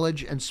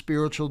 knowledge, and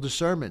spiritual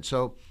discernment.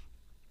 So,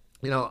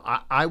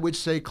 I would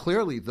say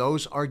clearly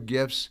those are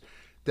gifts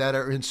that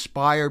are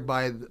inspired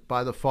by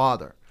the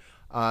Father.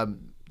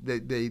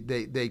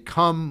 They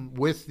come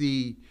with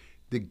the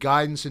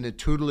guidance and the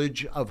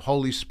tutelage of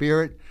Holy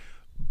Spirit,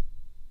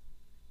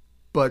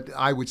 but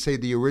I would say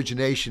the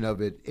origination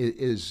of it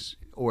is,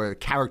 or a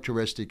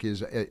characteristic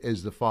is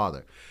the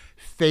Father.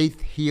 Faith,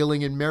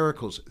 healing, and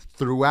miracles.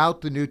 Throughout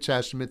the New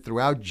Testament,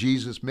 throughout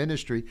Jesus'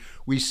 ministry,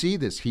 we see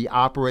this. He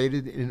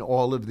operated in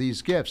all of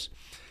these gifts.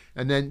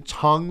 And then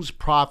tongues,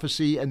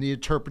 prophecy, and the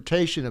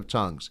interpretation of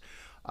tongues.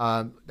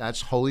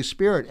 That's Holy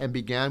Spirit, and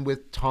began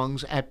with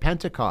tongues at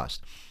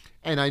Pentecost.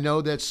 And I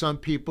know that some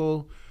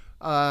people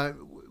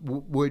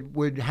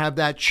would have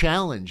that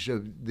challenge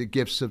of the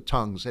gifts of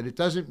tongues. And it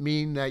doesn't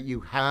mean that you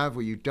have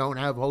or you don't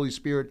have Holy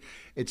Spirit.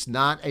 It's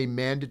not a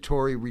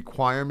mandatory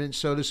requirement,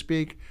 so to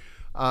speak,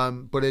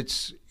 but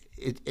it's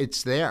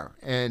there.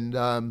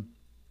 And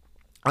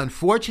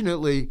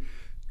unfortunately,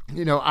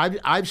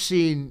 I've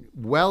seen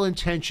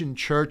well-intentioned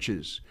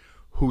churches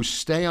who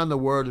stay on the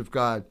Word of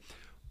God,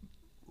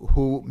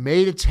 who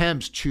made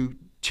attempts to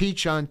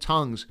teach on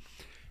tongues,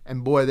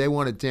 and boy, they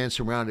want to dance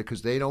around it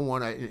because they don't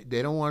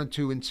want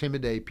to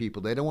intimidate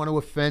people. They don't want to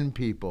offend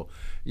people.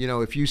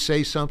 If you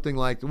say something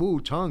like, "Ooh,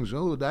 tongues,"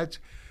 oh, that's,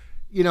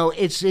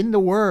 it's in the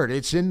Word.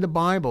 It's in the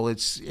Bible.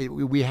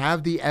 We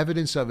have the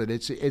evidence of it.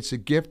 It's a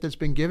gift that's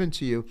been given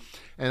to you.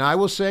 And I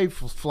will say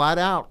flat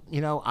out,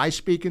 I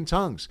speak in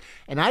tongues.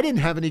 And I didn't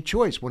have any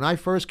choice. When I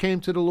first came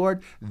to the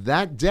Lord,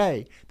 that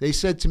day, they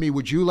said to me,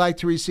 "Would you like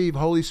to receive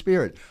Holy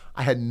Spirit?"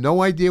 I had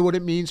no idea what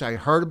it means. I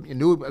heard, I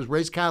was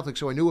raised Catholic,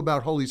 so I knew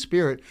about Holy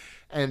Spirit.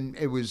 And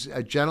it was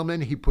a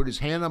gentleman. He put his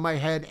hand on my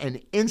head,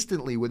 and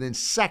instantly, within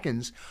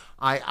seconds,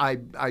 I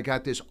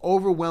got this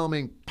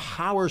overwhelming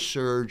power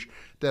surge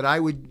that I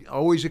would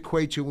always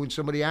equate to when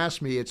somebody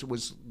asked me. It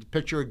was,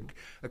 picture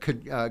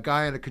a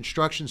guy on a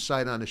construction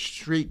site on a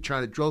street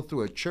trying to drill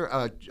through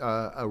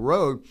a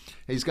road.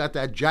 He's got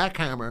that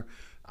jackhammer.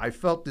 I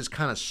felt this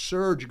kind of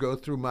surge go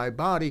through my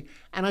body,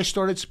 and I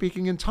started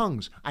speaking in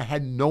tongues. I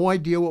had no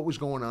idea what was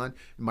going on.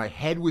 My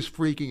head was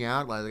freaking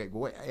out,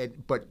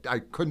 but I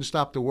couldn't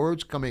stop the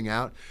words coming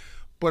out.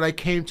 But I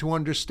came to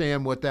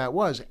understand what that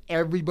was.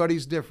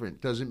 Everybody's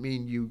different. Doesn't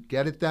mean you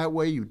get it that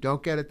way, you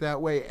don't get it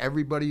that way.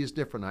 Everybody is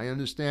different. I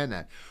understand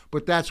that.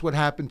 But that's what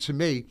happened to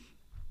me.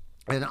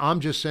 And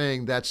I'm just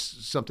saying that's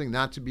something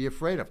not to be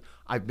afraid of.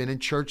 I've been in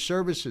church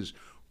services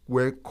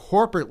where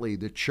corporately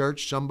the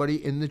church,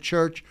 somebody in the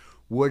church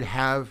would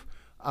have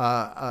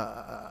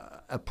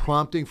a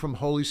prompting from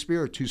Holy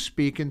Spirit to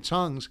speak in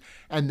tongues,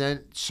 and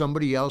then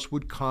somebody else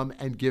would come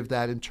and give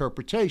that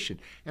interpretation.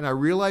 And I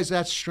realize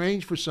that's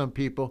strange for some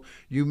people.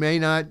 You may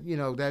not,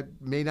 that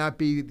may not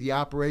be the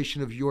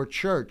operation of your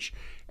church.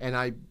 And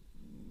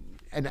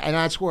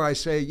that's where I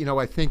say,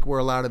 I think where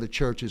a lot of the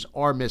churches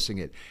are missing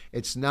it.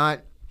 It's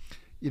not,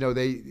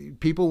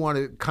 people want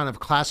to kind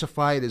of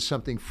classify it as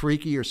something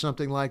freaky or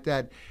something like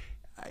that.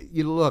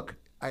 Look,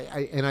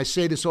 I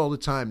say this all the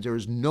time, there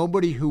is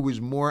nobody who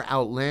was more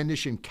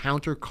outlandish in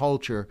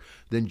counterculture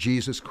than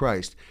Jesus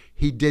Christ.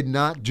 He did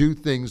not do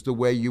things the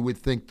way you would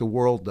think the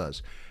world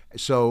does.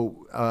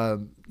 So,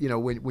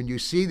 when you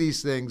see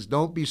these things,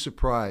 don't be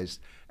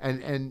surprised.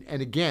 And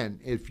again,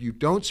 if you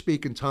don't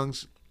speak in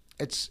tongues,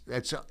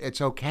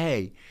 it's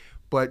okay.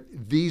 But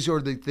these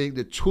are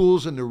the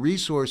tools and the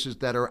resources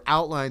that are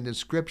outlined in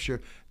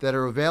Scripture that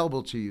are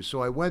available to you.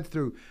 So I went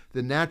through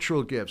the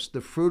natural gifts,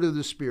 the fruit of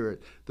the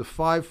Spirit, the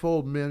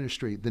fivefold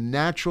ministry, the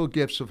natural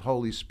gifts of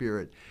Holy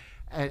Spirit.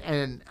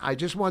 And I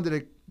just wanted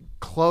to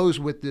close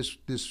with this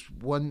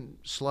one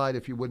slide,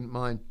 if you wouldn't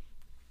mind.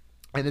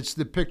 And it's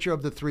the picture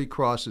of the three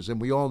crosses. And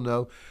we all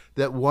know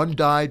that one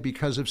died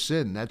because of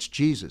sin. That's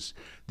Jesus.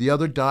 The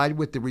other died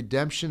with the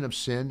redemption of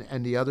sin,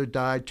 and the other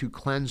died to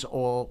cleanse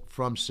all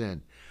from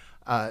sin.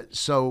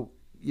 So,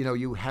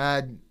 you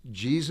had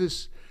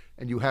Jesus,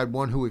 and you had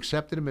one who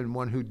accepted him and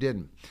one who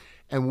didn't.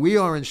 And we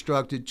are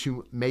instructed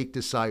to make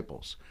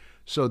disciples.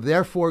 So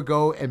therefore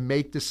go and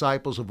make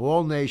disciples of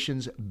all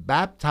nations,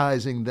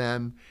 baptizing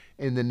them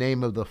in the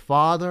name of the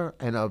Father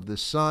and of the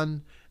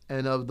Son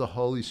and of the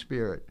Holy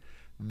Spirit.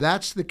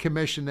 That's the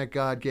commission that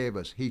God gave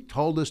us. He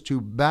told us to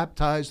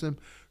baptize them,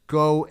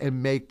 go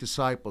and make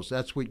disciples.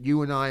 That's what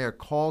you and I are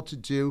called to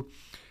do.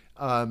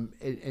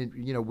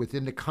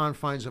 Within the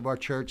confines of our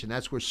church, and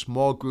that's where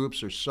small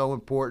groups are so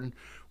important,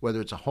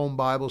 whether it's a home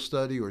Bible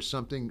study or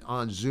something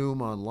on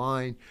Zoom,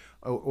 online,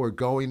 or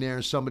going there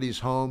in somebody's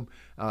home.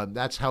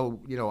 That's how,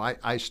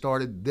 I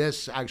started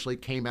this, actually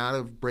came out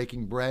of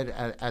breaking bread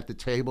at the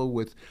table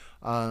with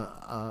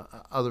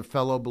other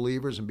fellow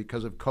believers, and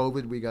because of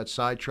COVID, we got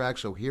sidetracked,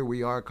 so here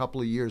we are a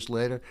couple of years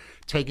later,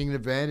 taking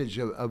advantage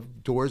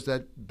of doors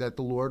that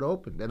the Lord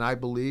opened. And I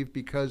believe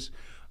because,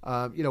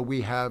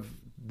 we have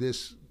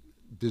this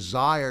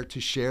desire to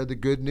share the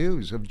good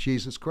news of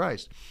Jesus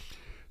Christ.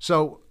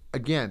 So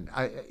again,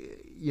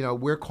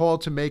 we're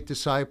called to make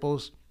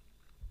disciples.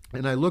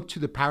 And I look to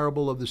the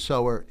parable of the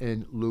sower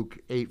in Luke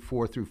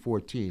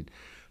 8:4-14.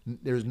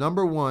 There's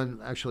number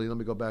one, actually, let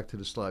me go back to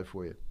the slide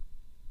for you.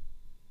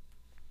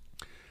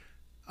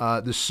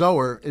 The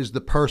sower is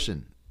the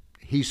person.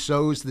 He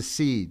sows the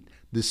seed.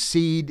 The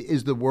seed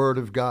is the word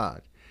of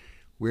God.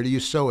 Where do you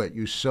sow it?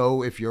 You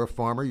sow, if you're a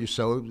farmer, you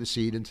sow the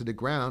seed into the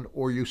ground,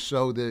 or you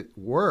sow the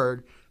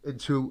word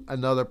into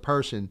another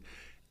person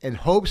in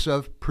hopes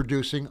of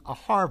producing a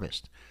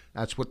harvest.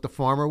 That's what the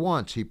farmer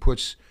wants. He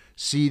puts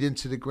seed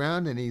into the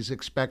ground and he's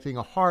expecting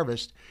a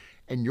harvest.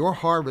 And your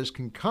harvest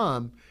can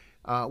come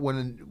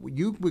when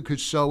we could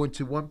sow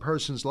into one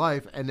person's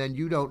life, and then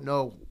you don't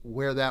know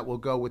where that will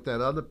go with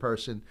that other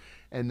person.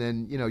 And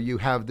then, you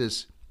have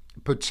this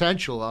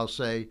potential, I'll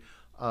say,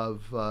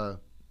 of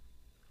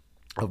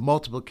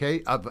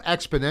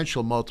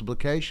exponential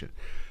multiplication.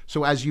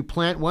 So as you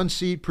plant one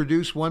seed,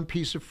 produce one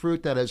piece of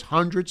fruit that has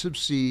hundreds of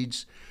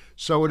seeds,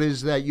 so it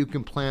is that you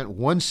can plant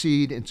one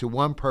seed into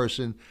one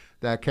person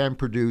that can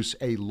produce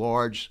a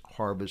large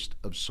harvest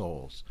of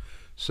souls.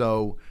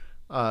 So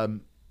I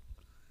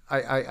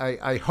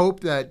hope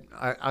that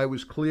I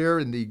was clear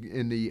in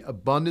the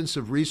abundance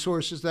of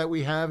resources that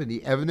we have and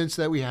the evidence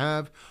that we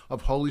have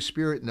of Holy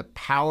Spirit and the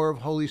power of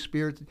Holy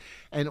Spirit.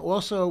 And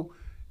also,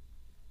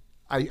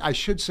 I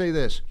should say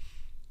this.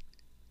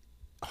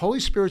 Holy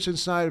Spirit's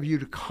inside of you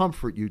to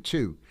comfort you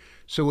too.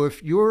 So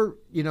if you're,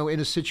 in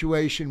a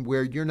situation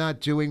where you're not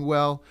doing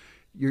well,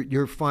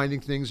 you're finding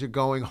things are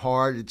going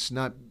hard, it's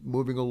not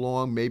moving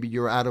along, maybe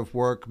you're out of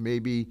work,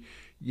 maybe,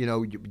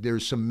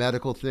 there's some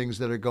medical things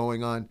that are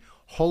going on.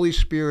 Holy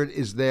Spirit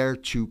is there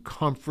to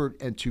comfort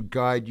and to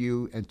guide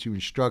you and to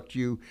instruct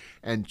you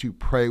and to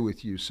pray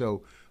with you.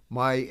 So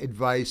my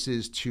advice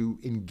is to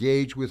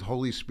engage with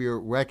Holy Spirit,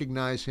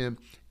 recognize him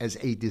as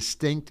a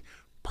distinct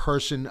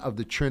person of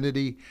the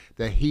Trinity,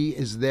 that he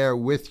is there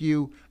with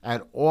you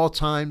at all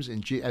times.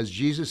 And as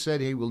Jesus said,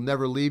 he will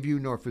never leave you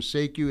nor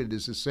forsake you. It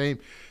is the same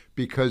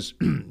because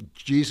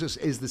Jesus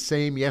is the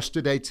same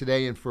yesterday,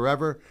 today, and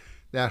forever.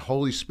 That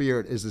Holy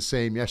Spirit is the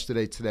same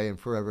yesterday, today, and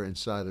forever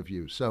inside of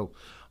you. So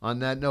on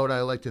that note,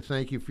 I'd like to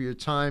thank you for your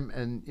time.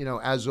 And,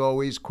 as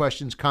always,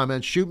 questions,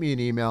 comments, shoot me an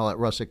email at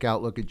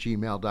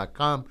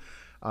russickoutlook@gmail.com.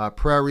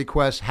 Prayer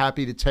requests,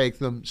 happy to take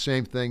them.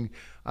 Same thing.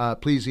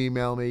 Please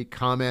email me,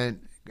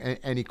 comment,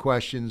 any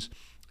questions.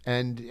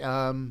 And,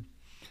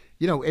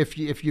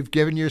 if you've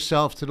given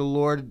yourself to the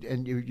Lord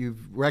and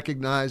you've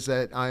recognized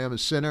that I am a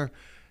sinner,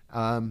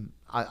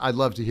 I'd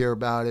love to hear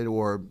about it.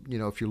 Or,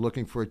 if you're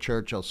looking for a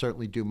church, I'll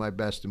certainly do my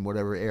best in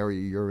whatever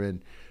area you're in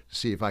to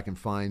see if I can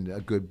find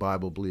a good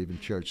Bible-believing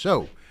church.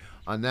 So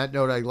on that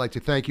note, I'd like to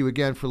thank you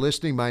again for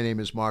listening. My name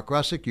is Mark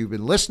Russick. You've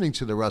been listening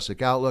to the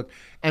Russick Outlook.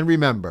 And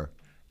remember,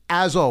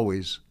 as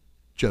always,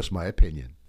 just my opinion.